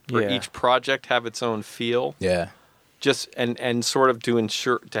era or each project have its own feel. Yeah. Just and sort of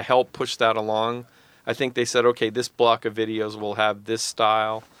to help push that along. I think they said, okay, this block of videos will have this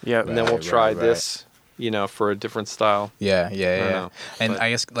style, and then we'll try this, for a different style. Yeah. And I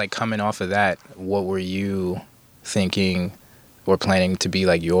guess, like, coming off of that, what were you thinking or planning to be,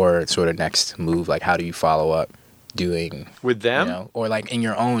 like, your sort of next move? Like, how do you follow up doing With them? you know, or like in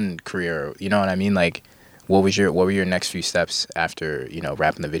your own career? You know what I mean? Like, what were your next few steps after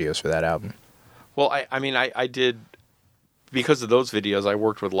wrapping the videos for that album? Well, I did, because of those videos, I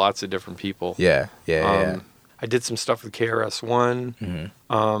worked with lots of different people. Yeah. I did some stuff with KRS-One.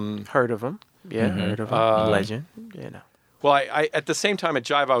 Heard of him? Yeah, heard of him. Legend. Well, I at the same time at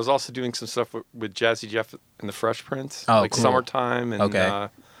Jive, I was also doing some stuff with Jazzy Jeff and the Fresh Prince, like cool. Summertime and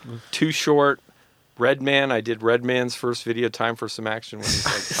Too Short. Redman, I did Redman's first video, Time for Some Action, when he's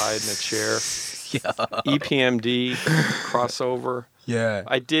like tied in a chair. EPMD, crossover. Yeah.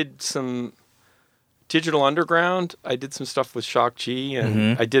 I did some Digital Underground. I did some stuff with Shock G,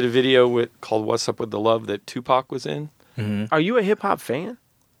 and I did a video called What's Up with the Love that Tupac was in. Are you a hip hop fan?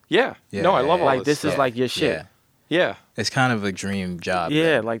 Yeah. No, I love all like this is stuff. like your shit. Yeah. It's kind of a dream job.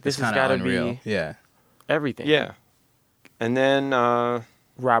 Yeah, man. like this It's has kinda got to unreal. be Yeah. everything. Yeah. And then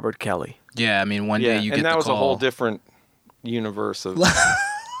Robert Kelly. Yeah, I mean, one day you get and that the was call. a whole different universe of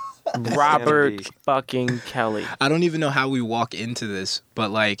Robert insanity. fucking Kelly. I don't even know how we walk into this, but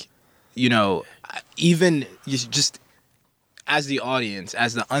like, even just as the audience,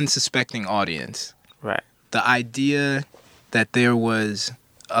 as the unsuspecting audience, Right. the idea that there was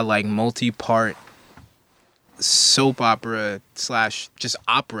a like multi-part soap opera / just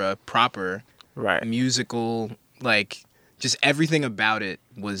opera proper Right. musical, like just everything about it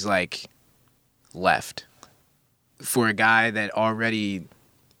was like left for a guy that already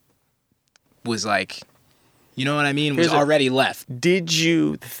was like, you know what I mean, was already left. Did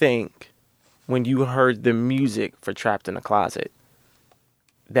you think when you heard the music for Trapped in a Closet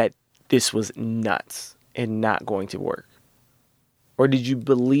that this was nuts and not going to work? Or did you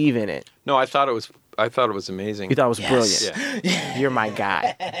believe in it? No, I thought it was amazing. You thought it was Yes. brilliant. Yeah. You're my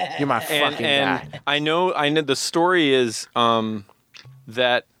guy. You're my fucking guy. I know the story is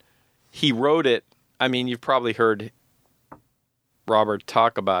that he wrote it. I mean, you've probably heard Robert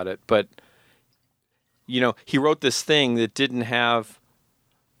talk about it, but he wrote this thing that didn't have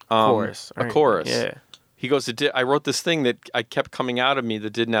Chorus. a right? chorus. Yeah. He goes, I wrote this thing that I kept coming out of me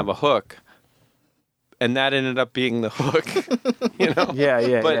that didn't have a hook, and that ended up being the hook.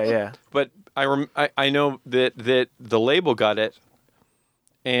 Yeah. But I know that the label got it,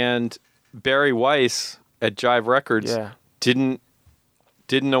 and Barry Weiss at Jive Records didn't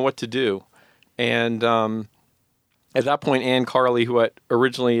know what to do, and at that point, Ann Carly, who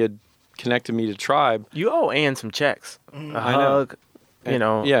originally had connected me to Tribe, You owe Ann some checks. A I know. hug.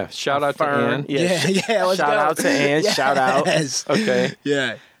 yeah, shout out to Fern. Ann. Yeah. Let's Shout go. out to Ann. Shout out. Yes. Okay,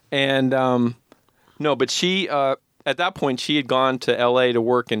 Yeah. and no, but she at that point she had gone to L.A. to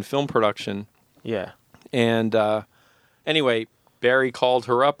work in film production. Yeah. And anyway, Barry called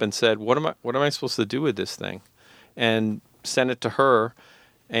her up and said, "What am I supposed to do with this thing?" And sent it to her.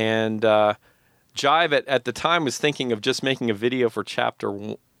 And Jive at the time was thinking of just making a video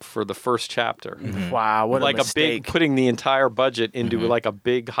for the first chapter, Wow, what like a mistake. putting the entire budget into like a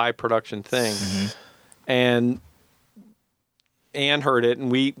big high production thing. And Ann heard it,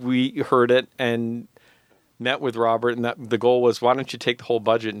 and we heard it, and met with Robert, and the goal was, why don't you take the whole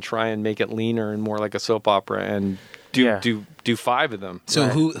budget and try and make it leaner and more like a soap opera, and do 5 of them. So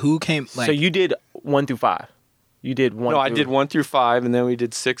who came like? So you did 1 through 5. You did 1 No, through... I did 1 through 5, and then we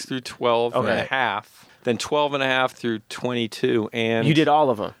did 6 through 12 and a Okay. half, then 12 and a half through 22, and You did all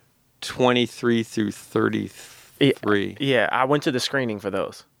of them. 23 through 33. Yeah, I went to the screening for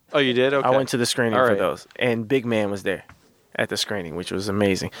those. Oh, you did? Okay. I went to the screening All for right. those. And Big Man was there at the screening, which was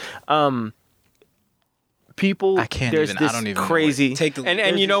amazing. People, I can't there's even. this I don't even crazy. Know take the And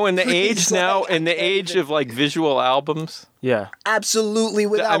in the age now, in the age of like visual albums, Yeah. absolutely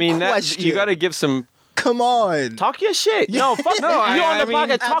without I mean, question. you got to give some. come on. Talk your shit. No, fuck No, you I on the mean,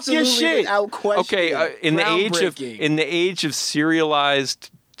 podcast. Talk your Absolutely shit. without question. Okay, in the age of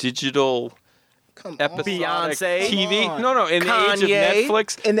serialized digital Come episodic Beyonce. TV. Come on. No, in the age of Kanye.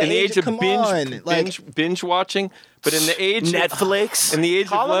 Netflix, In the age of- of come on, binge watching, but in the age Netflix. in the age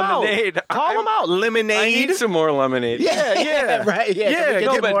Call of 'em out. lemonade, Call them out. Lemonade. I need some more lemonade. Yeah. right. Yeah. Yeah, Can we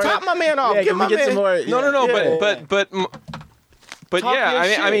no, get but more? top my man off. Yeah, Get can my we get man. some more? No, Yeah. but Talk yeah,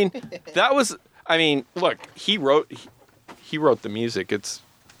 your I mean, shit. that was. I mean, look, he wrote the music. It's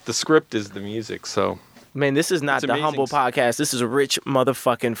the script is the music. So Man, this is not It's the amazing. humble podcast. This is a rich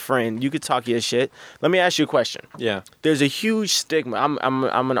motherfucking friend. You could talk your shit. Let me ask you a question. yeah, There's a huge stigma. I'm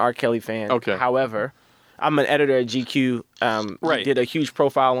an R. Kelly fan. Okay. However, I'm an editor at GQ. Right. He did a huge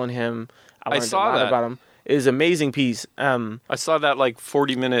profile on him. I learned saw a lot that. about him. It was an amazing piece. I saw that like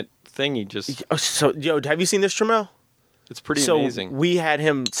 40-minute thing. He just So, have you seen this, Tramel? it's pretty So amazing. we had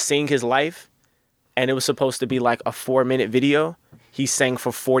him sing his life, and it was supposed to be like a 4-minute video. he sang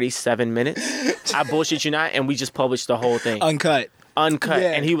for 47 minutes. I bullshit you not, and we just published the whole thing. Uncut. Uncut.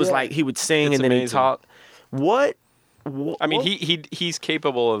 Yeah, And he was yeah. like, he would sing It's and then he'd amazing. talk. What? I mean, he's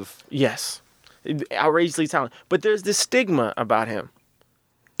capable of. Yes. Outrageously talented. But there's this stigma about him.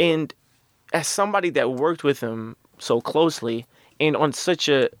 And as somebody that worked with him so closely and on such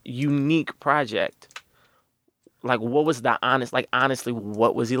a unique project, like, what was the honestly,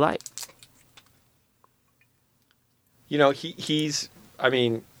 what was he like? You know, he's. I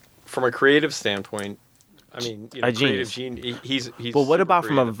mean, from a creative standpoint, I mean, you know, A creative genius. gene. He's. But what super about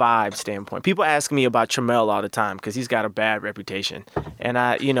from a creative. vibe standpoint? People ask me about Tramel all the time because he's got a bad reputation. And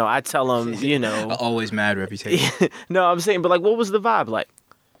I tell them, Always mad reputation. no, I'm saying, but like, what was the vibe like?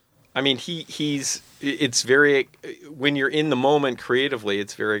 I mean, he's. It's very. When you're in the moment creatively,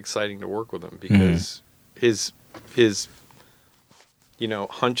 it's very exciting to work with him because his,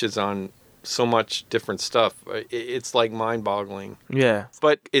 hunches on so much different stuff. It's like mind-boggling. Yeah.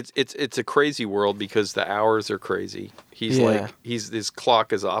 But it's a crazy world because the hours are crazy. He's Yeah. like his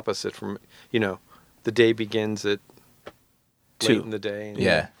clock is opposite from the day begins at 2. late in the day and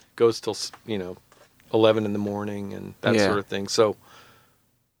Yeah. goes till 11 in the morning and that Yeah. sort of thing. So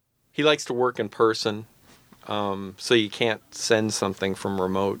he likes to work in person. So you can't send something from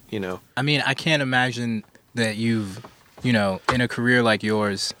remote. I mean, I can't imagine that you've, in a career like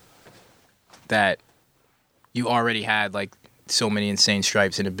yours, that you already had like so many insane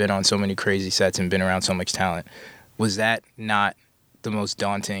stripes and have been on so many crazy sets and been around so much talent. Was that not the most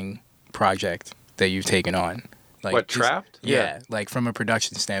daunting project that you've taken on? Like, What, Trapped? Yeah, like from a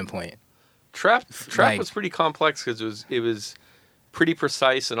production standpoint. Trapped Like- was pretty complex because it was pretty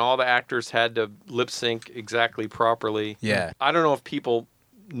precise and all the actors had to lip sync exactly properly. Yeah. I don't know if people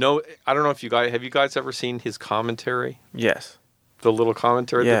know. I don't know if you guys ever seen his commentary? Yes. The little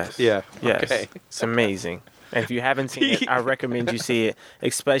commentary. Yes. Yeah. Yes. Okay. It's amazing. And if you haven't seen it, I recommend you see it,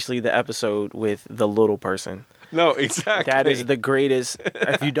 especially the episode with the little person. No, exactly. That is the greatest.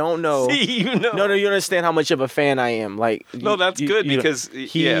 If you don't know, See, no, you understand how much of a fan I am. Like, No, that's good because,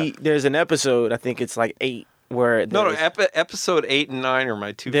 yeah. there's an episode. I think it's like 8 where No, there's- episode 8 and 9 are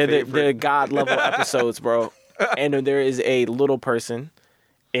my two they're favorite. god level episodes, bro. And there is a little person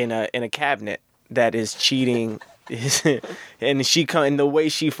in a cabinet that is cheating, and and the way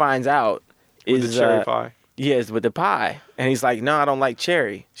she finds out With is the cherry pie. Yes, with the pie. And he's like, no, I don't like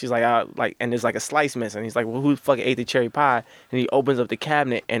cherry. She's like, and there's like a slice missing. He's like, well, who fucking ate the cherry pie? And he opens up the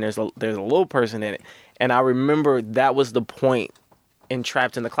cabinet and there's a little person in it. And I remember that was the point in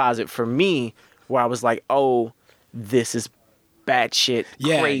Trapped in the Closet for me where I was like, oh, this is batshit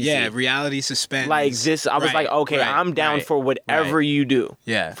crazy. Yeah, reality suspense. Like this, I was Right, like, okay, right, I'm down right, for whatever right. you do.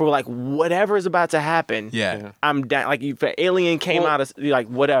 Yeah. For like whatever is about to happen. Yeah. I'm down. Like if an alien came Well- out of like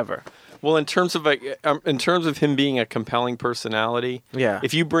whatever. Well, in terms of him being a compelling personality, Yeah.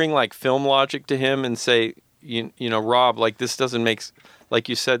 If you bring like film logic to him and say, Rob, like this doesn't make, like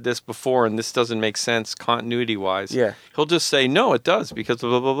you said this before, and this doesn't make sense continuity wise. Yeah. He'll just say, no, it does because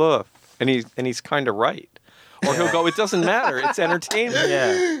blah blah blah, and he's kind of right. Or he'll go, it doesn't matter, it's entertainment.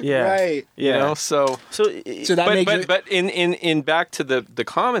 Yeah. Yeah. Right. Yeah. So So that but makes it, but in back to the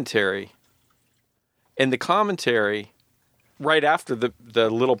commentary, in the commentary, right after the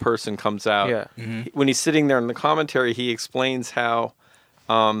little person comes out, Yeah. when he's sitting there in the commentary, he explains how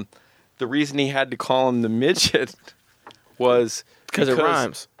the reason he had to call him the midget was Because it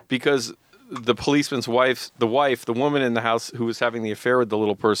rhymes. Because the policeman's the woman in the house who was having the affair with the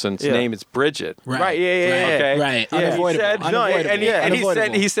little person's Yeah. name is Bridget. Right, yeah. Okay. Right. Yeah. Unavoidable. He said, No, Unavoidable. and he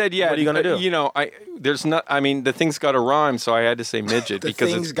Unavoidable. he said, yeah. What are you gonna do? The thing's got to rhyme, so I had to say midget The because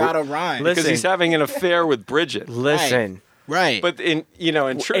thing's it's gotta rhyme. Listen. because he's having an affair with Bridget. Listen. Right. But in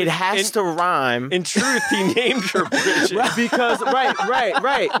truth, It has to rhyme. In truth, he named her Bridget. Because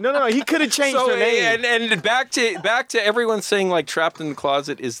right. No. He could have changed her name. and back to everyone saying like Trapped in the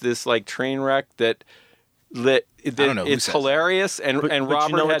Closet is this like train wreck that don't know who it's says hilarious and But you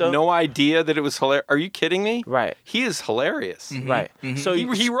Robert know what, had though? no idea that it was hilarious. Are you kidding me? Right. He is hilarious. Right. So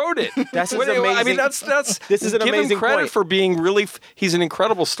He wrote it. That's What- I amazing. mean, that's This is an give amazing him credit point. for being really. He's an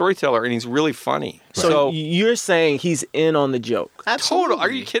incredible storyteller and he's really funny. So you're saying he's in on the joke. total.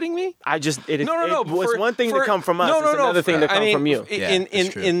 Are you kidding me? I just it, No. It's one thing to come from us. It's another thing to come from you.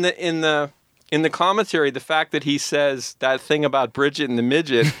 that's true. In the commentary, the fact that he says that thing about Bridget and the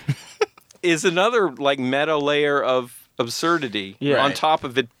midget is another like meta layer of absurdity Yeah. on Right. top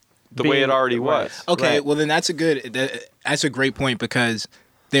of it the way Being- it already right. was. Okay, Right. well then that's a great point because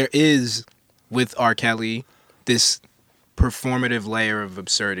there is with R. Kelly this performative layer of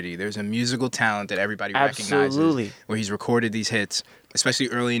absurdity. There's a musical talent that everybody recognizes Absolutely. where he's recorded these hits, especially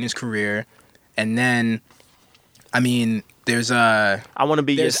early in his career, and then I mean There's I want to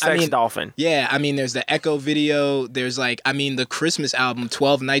be your there's- I sex mean- dolphin. yeah, I mean, there's the Echo video. There's like, I mean, the Christmas album,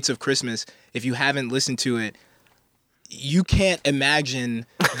 12 Nights of Christmas. If you haven't listened to it, you can't imagine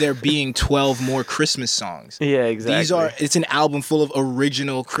there being 12 more Christmas songs. Yeah, exactly. It's an album full of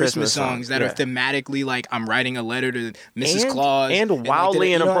original Christmas Christmas songs, songs that yeah. are thematically like I'm writing a letter to Mrs. And- Claus and like,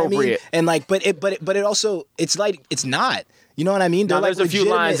 wildly you know what I mean? inappropriate. And like, but it also, it's like, it's not. You know what I mean? Now, They're there's like a few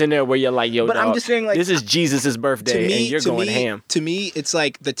legitimate- lines in there where you're like, yo, But I'm dog, just saying, like, this is Jesus' birthday, and you're going ham. To me, it's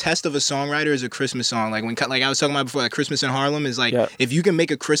like the test of a songwriter is a Christmas song. Like like I was talking about before, like Christmas in Harlem is like Yeah. if you can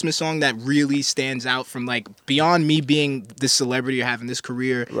make a Christmas song that really stands out from like beyond me being this celebrity or having this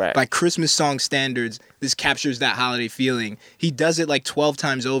career, Right. by Christmas song standards, this captures that holiday feeling. He does it like 12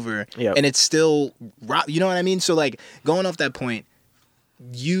 times over, Yep. and it's still, you know what I mean? So like going off that point,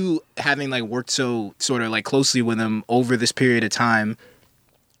 you having like worked so sort of like closely with him over this period of time,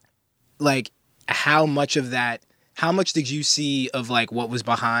 like how much did you see of like what was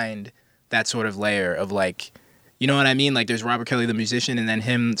behind that sort of layer of like, you know what I mean? Like there's Robert Kelly the musician, and then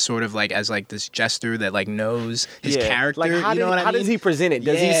him sort of like as like this jester that like knows his character. Like, how, you know what I mean? does he present it?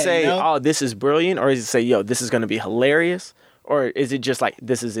 Does he Yeah, say, you know? oh, this is brilliant? Or does he say, yo, this is going to be hilarious? Or is it just like,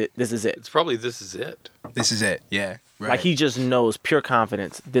 this is it, this is it? It's probably this is it. This is it. Yeah. Right. Like he just knows, pure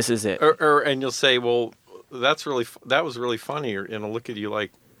confidence, this is it. And you'll say, well, that was really funny, and I'll look at you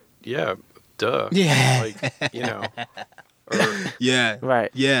like, yeah, duh. Yeah. Like, you know. Or, Yeah. Right.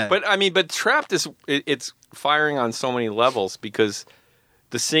 Yeah. but Trapped it's firing on so many levels because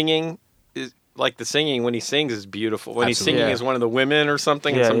the singing is like the singing when he sings is beautiful. When he's Absolutely. singing Yeah. as one of the women or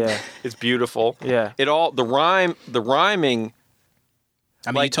something, Yeah. it's beautiful. Yeah. The rhyming. I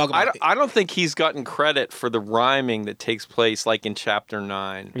mean, Like, you talk about I don't think he's gotten credit for the rhyming that takes place like in chapter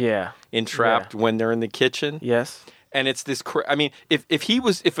 9 Yeah. in Trapped when they're in the kitchen. Yes. And it's this I mean, if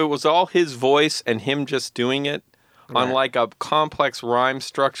it was all his voice and him just doing it on Right. like a complex rhyme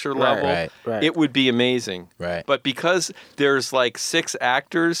structure level, right. it would be amazing. Right. But because there's like 6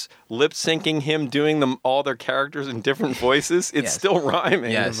 actors lip syncing him doing all their characters in different voices, it's Yes. still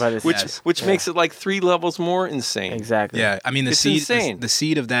rhyming. Yes. But it's- Which Yeah. makes it like 3 levels more insane. Exactly. yeah. I mean, the It's seed insane. the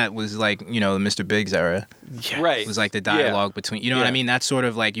seed of that was like, you know, the Mr. Biggs era. Yeah. Right. It was like the dialogue between, you know what I Yeah. mean? That's sort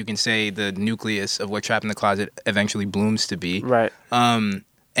of like, you can say the nucleus of what Trapped in the Closet eventually blooms to be. Right.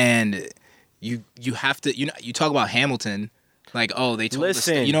 And you have to, you know, you talk about Hamilton, like, oh, they told us,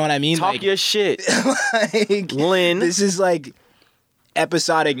 Listen. you know what I mean? Talk like, your shit. like, Lynn. this is like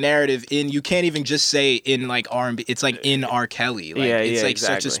episodic narrative you can't even just say in like R&B, it's like in R. Kelly. Like, Yeah, it's yeah, like such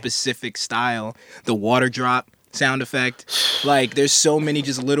a exactly. specific style. The water drop sound effect. Like, there's so many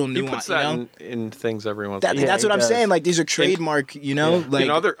just little He nuance, puts you that know? in things every once That, in a while. that's he what I'm does. saying. Like, these are trademark, you know? Yeah. Like,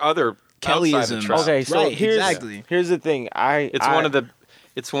 and other outside of Kellyisms. Trapped. Okay, so Right, here's exactly. here's the thing. It's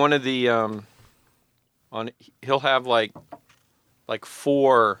one of the he'll have like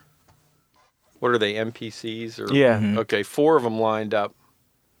 4, what are they, NPCs or Yeah. Mm-hmm. okay, 4 of them lined up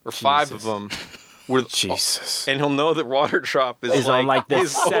or 5 of them with Jesus. and he'll know that Water Drop Is on like the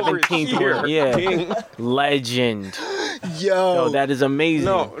is over 17th here. one. Yeah. Ding. Legend. yo. No, that is amazing.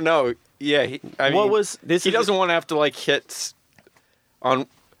 No, yeah. He doesn't want to have to like hit on.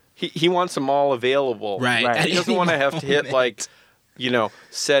 He wants them all available. Right. Right. He doesn't want to have to hit like,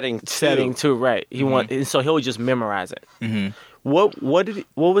 setting 2. setting too, right? He and so he'll just memorize it. Mm-hmm. What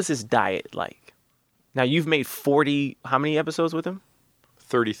was his diet like? Now you've made 40. How many episodes with him?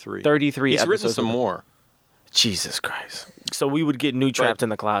 33. 33 He's episodes. written some with him. more. Jesus Christ! So we would get new Trapped in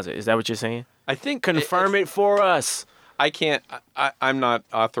the Closet. Is that what you're saying? I think Confirm it for us. I can't. I'm not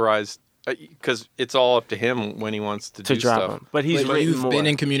authorized because it's all up to him when he wants to do Drop stuff. him, but he's But written you've more. been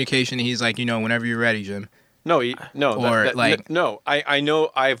in communication. He's like, whenever you're ready, Jim. No, Or, like- no. I know.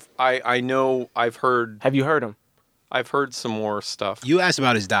 I've heard. Have you heard him? I've heard some more stuff. You asked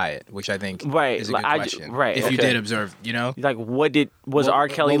about his diet, which I think Right, is a like, good I- question. right, If you okay. did observe, Like, was R.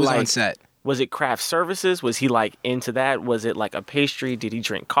 Kelly what was like? on set? Was it craft services? Was he like into that? Was it like a pastry? Did he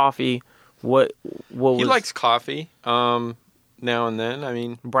drink coffee? What was He likes coffee. Now and then. I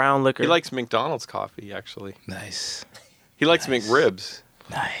mean, brown liquor? he likes McDonald's coffee. Actually, Nice. he likes McRibs.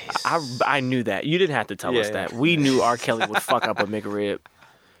 Nice. I knew that. You didn't have to tell us Yeah. that. We knew R. Kelly would fuck up a McRib.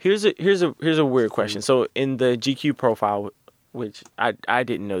 Here's a weird question. So in the GQ profile, which I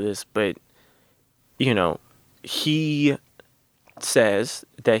didn't know this, but he says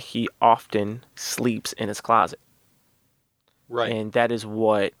that he often sleeps in his closet. Right. And that is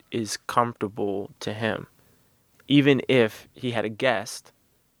what is comfortable to him. Even if he had a guest,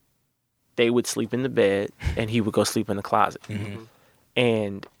 they would sleep in the bed and he would go sleep in the closet. Mm-hmm.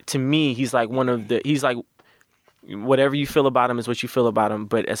 And to me, he's like whatever you feel about him is what you feel about him.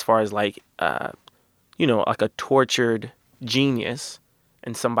 But as far as like, like a tortured genius,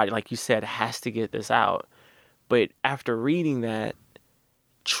 and somebody, like you said, has to get this out. But after reading that,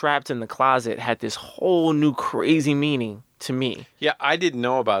 Trapped in the Closet had this whole new crazy meaning to me. Yeah, I didn't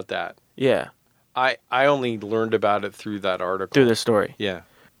know about that. Yeah, I only learned about it through that article. through the story. Yeah.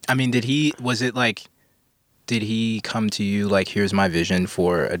 I mean, did he come to you like, here's my vision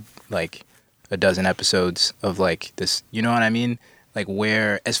for a dozen episodes of like this, you know what I mean? Like,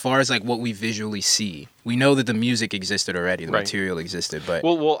 where, as far as like what we visually see, we know that the music existed already, the Right. material existed, but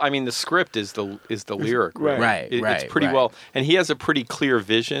Well, I mean, the script is the lyric, right? Right, It's pretty right. well, and he has a pretty clear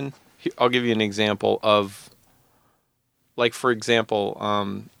vision. I'll give you an example of, like, for example,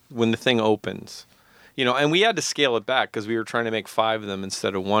 when the thing opens, you know, and we had to scale it back because we were trying to make 5 of them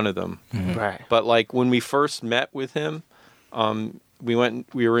instead of 1 of them. Right. But like when we first met with him, we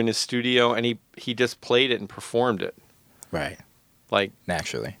were in his studio, and he just played it and performed it, right, like.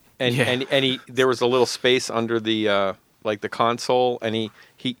 naturally. And Yeah. and he there was a little space under the like the console, and he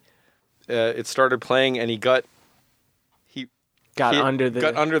it started playing, and he got under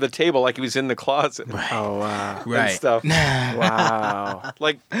the table like he was in the closet. Oh wow. Right. And stuff. Wow.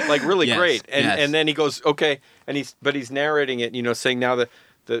 like really Yes, great. And yes. and then he goes, okay, and he's narrating it, you know, saying now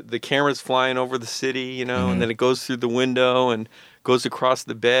the camera's flying over the city, you know, and then it goes through the window and goes across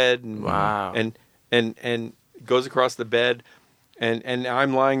the bed, and Wow. and goes across the bed, and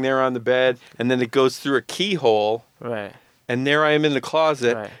I'm lying there on the bed, and then it goes through a keyhole, Right. and there I am in the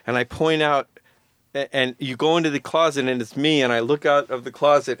closet, Right. and I point out, and you go into the closet, and it's me, and I look out of the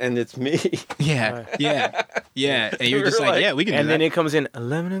closet, and it's me. Yeah, yeah, yeah. And We you're just were like, like- yeah, we can do And then that. it comes in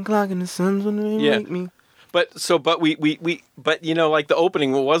 11 o'clock and the sun's gonna Yeah. wake me. But but you know, like the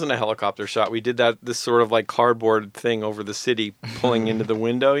opening wasn't a helicopter shot. We did this sort of like cardboard thing over the city, pulling into the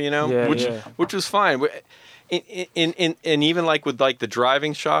window, you know, Yeah, which yeah. which was fine. In and even like with like the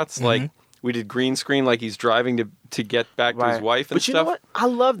driving shots, like we did green screen, like he's driving to get back to his Right. wife and But stuff. you know what? I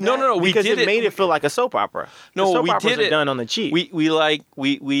love that. No, we because did it it- made it feel like a soap opera. No, the soap we operas did are it. done on the cheap.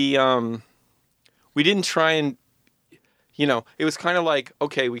 We didn't try and, you know, it was kind of like,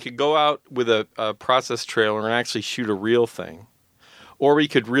 okay, we could go out with a process trailer and actually shoot a real thing, or we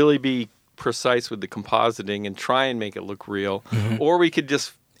could really be precise with the compositing and try and make it look real, or we could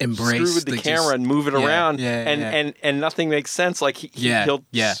just Embrace screw with the the camera just- and move it yeah, around, yeah, and yeah. nothing makes sense. Like Yeah,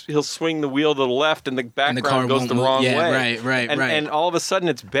 he'll swing the wheel to the left, and the background car goes won't the move. wrong Yeah, way. right, and, right. And all of a sudden,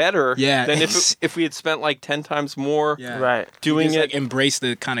 it's better Yeah, than it's- if we had spent like 10 times more Yeah. Right. doing Just, it. like, embrace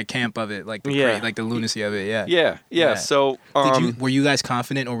the kind of camp of it, like the Yeah. like the lunacy of it. Yeah. Yeah. Yeah. So Were you guys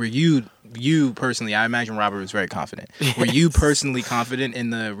confident, or were you personally? I imagine Robert was very confident. Were you personally confident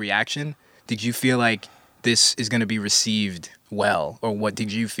in the reaction? Did you feel like this is going to be received well, or what?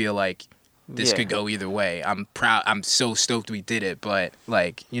 Did you feel like this Yeah. could go either way? I'm proud. I'm so stoked we did it, but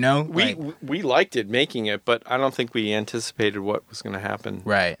like, you know, we liked it making it, but I don't think we anticipated what was going to happen.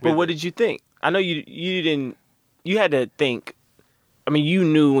 right. But what did you think? I know you didn't. You had to think. I mean, you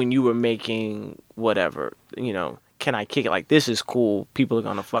knew when you were making whatever. You know, can I kick it? Like, this is cool. People are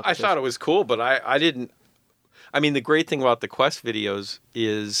gonna fuck. I thought it was cool, but I didn't. I mean, the great thing about the Quest videos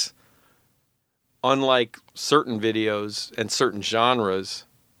is, unlike certain videos and certain genres,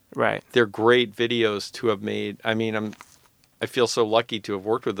 right. they're great videos to have made. I mean, I feel so lucky to have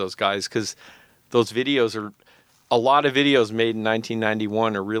worked with those guys, because those videos are. A lot of videos made in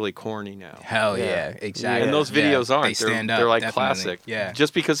 1991 are really corny now. Hell Yeah. yeah, exactly. And those videos Yeah, aren't. They stand up. They're like definitely. classic. Yeah.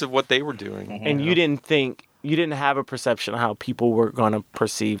 Just because of what they were doing. And you didn't have a perception of how people were gonna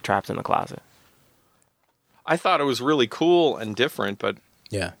perceive Trapped in the Closet. I thought it was really cool and different, but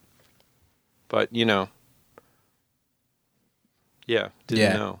Yeah. you know,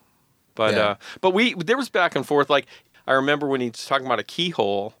 didn't know. But Yeah. but there was back and forth. Like, I remember when he was talking about a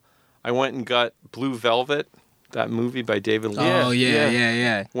keyhole, I went and got Blue Velvet, that movie by David Lynch. Oh Yeah.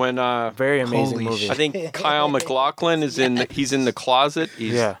 yeah. When Very amazing Holy movie. shit. I think Kyle MacLachlan is he's in the closet.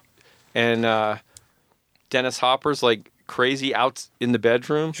 And Dennis Hopper's like crazy out in the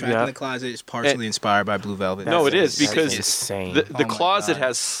bedroom. Trapped Yeah. in the Closet is partially inspired by Blue Velvet. No, it is, That's because insane. The Oh my closet God.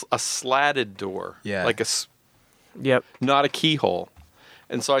 has a slatted door. Yeah. Like Yep. not a keyhole.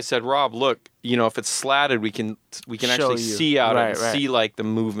 And so I said, Rob, look, you know, if it's slatted, we can Show actually you. see out Right, and right. see like the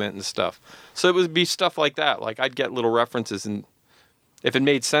movement and stuff. So it would be stuff like that. Like, I'd get little references, and if it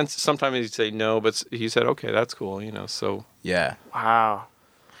made sense, sometimes he'd say no, but he said, okay, that's cool, you know. So Yeah. Wow.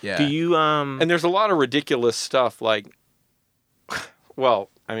 Yeah. Do you and there's a lot of ridiculous stuff, like, well,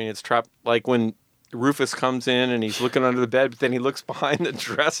 I mean, it's trapped. Like when Rufus comes in and he's looking under the bed, but then he looks behind the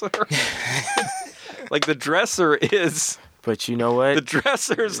dresser. Like, the dresser is But you know what? The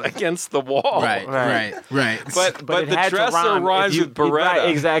dresser's against the wall. Right. But it the had to dresser rhyme. rhymes with Beretta. Right,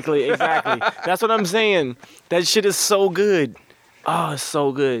 exactly. That's what I'm saying. That shit is so good. Oh, it's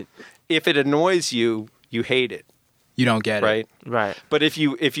so good. If it annoys you, you hate it, You don't get right? Right. But if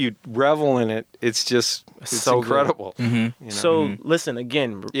you revel in it, it's So good. incredible. Mm-hmm. You know? So listen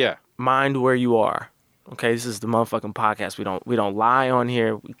again. yeah. Mind where you are. Okay, this is the motherfucking podcast. We don't lie on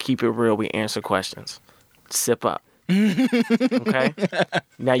here. We keep it real. We answer questions. Sip up. Okay?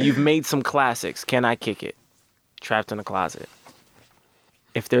 Now you've made some classics. Can I kick it? Trapped in a Closet.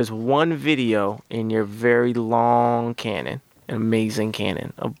 If there's one video in your very long canon, an amazing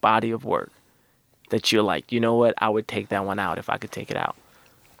canon, a body of work that you're like, you know what? I would take that one out if I could take it out.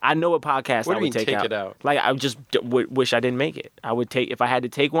 I know a podcast What I do you would mean, take take it out? Like I just wish I didn't make it. I would take, if I had to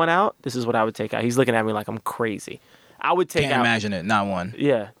take one out, this is what I would take out. He's looking at me like I'm crazy. I would take Can't out. imagine it. Not one.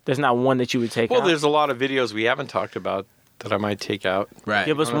 Yeah, there's not one that you would take Well, out. there's a lot of videos we haven't talked about that I might take out. Right.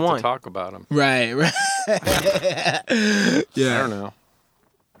 Give I us don't have one. to talk about them. Right. I don't know.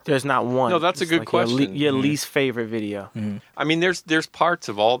 There's not one. No, that's a It's good like question. Your least favorite video. I mean, there's parts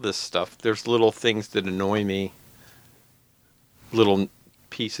of all this stuff. There's little things that annoy me. Little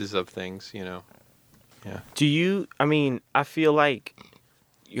pieces of things, you know. Yeah. Do you? I mean, I feel like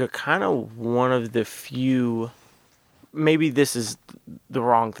you're kind of one of the few. Maybe this is the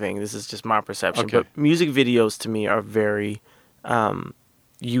wrong thing. This is just my perception. Okay. But music videos to me are very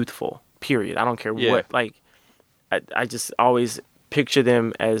youthful. Period. I don't care Yeah. what. Like, I just always picture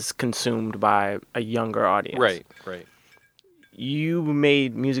them as consumed by a younger audience. Right. You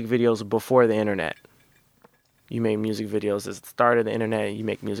made music videos before the internet. You made music videos at the start of the internet. You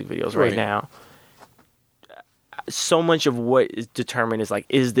make music videos right Right. now. So much of what is determined is like,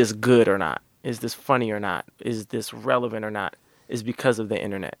 is this good or not? Is this funny or not? Is this relevant or not? Is because of the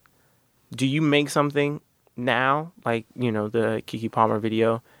internet. Do you make something now, like, you know, the Keke Palmer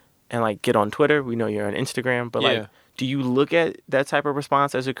video, and like get on Twitter? We know you're on Instagram, but Yeah. like, do you look at that type of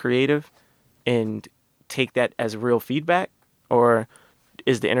response as a creative and take that as real feedback, or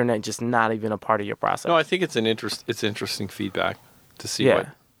is the internet just not even a part of your process? No, I think it's it's interesting feedback to see Yeah. what.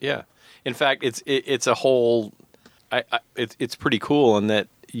 Yeah. In fact, it's a whole. It's pretty cool in that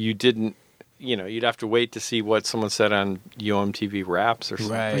you didn't. You know, you'd have to wait to see what someone said on UMTV Raps or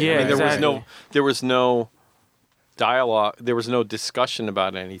something. Right. Yeah, I mean, exactly. there was no dialogue. There was no discussion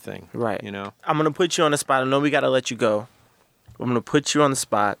about anything. Right. You know. I'm gonna put you on the spot. I know we gotta let you go. I'm gonna put you on the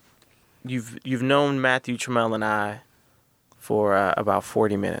spot. You've known Matthew Trammell and I for about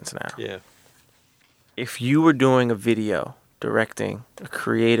 40 minutes now. Yeah. If you were doing a video, directing a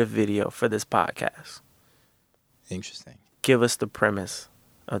creative video for this podcast, Interesting. give us the premise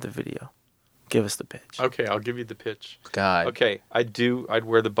of the video. Give us the pitch. Okay, I'll give you the pitch. God. Okay, I'd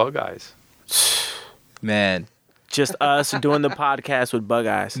wear the bug eyes. Man. Just us doing the podcast with bug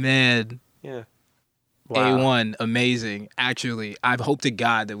eyes. Man. Yeah. Wow. A1. Amazing. Actually, I hope to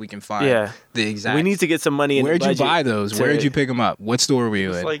God that we can find Yeah. the exact. We need to get some money in Where'd the you budget buy those? to- Where'd you pick them up? What store were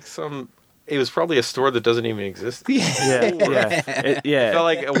you It's in? like it was probably a store that doesn't even exist. Yeah, yeah. It felt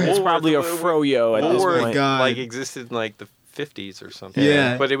like It's probably a froyo at this Woolworth, point. God. like existed in like the 50s or something.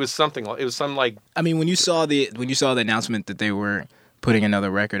 Yeah. But it was something. It was some like. I mean, when you saw the announcement that they were putting another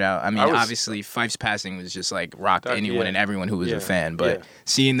record out, I mean, obviously Fife's passing was just like rocked anyone and everyone who was a fan. But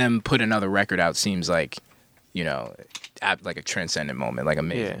seeing them put another record out seems like, you know, like a transcendent moment, like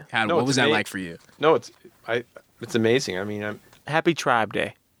amazing. Yeah. No, What it's was that amazing. like for you? No, it's amazing. I mean, Happy Tribe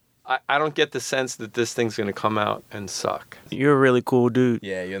Day. I don't get the sense that this thing's gonna come out and suck. You're a really cool dude.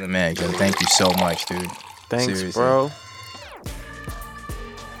 Yeah, you're the man, Ken. Thank you so much, dude. Thanks, Seriously. bro.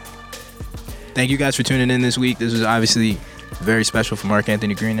 Thank you guys for tuning in this week. This was obviously very special for Mark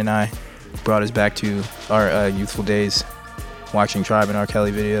Anthony Green and I. Brought us back to our youthful days, watching Tribe and R.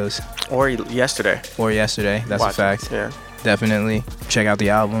 Kelly videos. Or yesterday. Or yesterday. That's Watch a fact. it. Yeah. Definitely. Check out the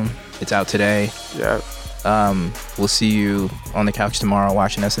album. It's out today. Yeah. We'll see you on the couch tomorrow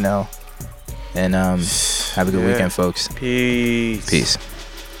watching SNL. And have a good weekend, folks. Peace. Peace.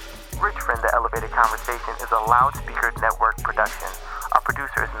 Rich Friend, The Elevated Conversation is a Loudspeaker Network production. Our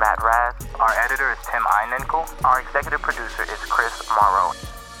producer is Matt Raz. Our editor is Tim Einenkel. Our executive producer is Chris Morrow.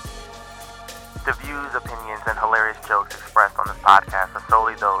 The views, opinions, and hilarious jokes expressed on this podcast are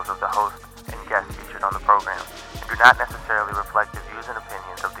solely those of the host and guests featured on the program and do not necessarily reflect the views and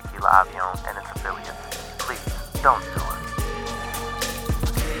opinions of Tequila Avion and its affiliates. Please don't sue us.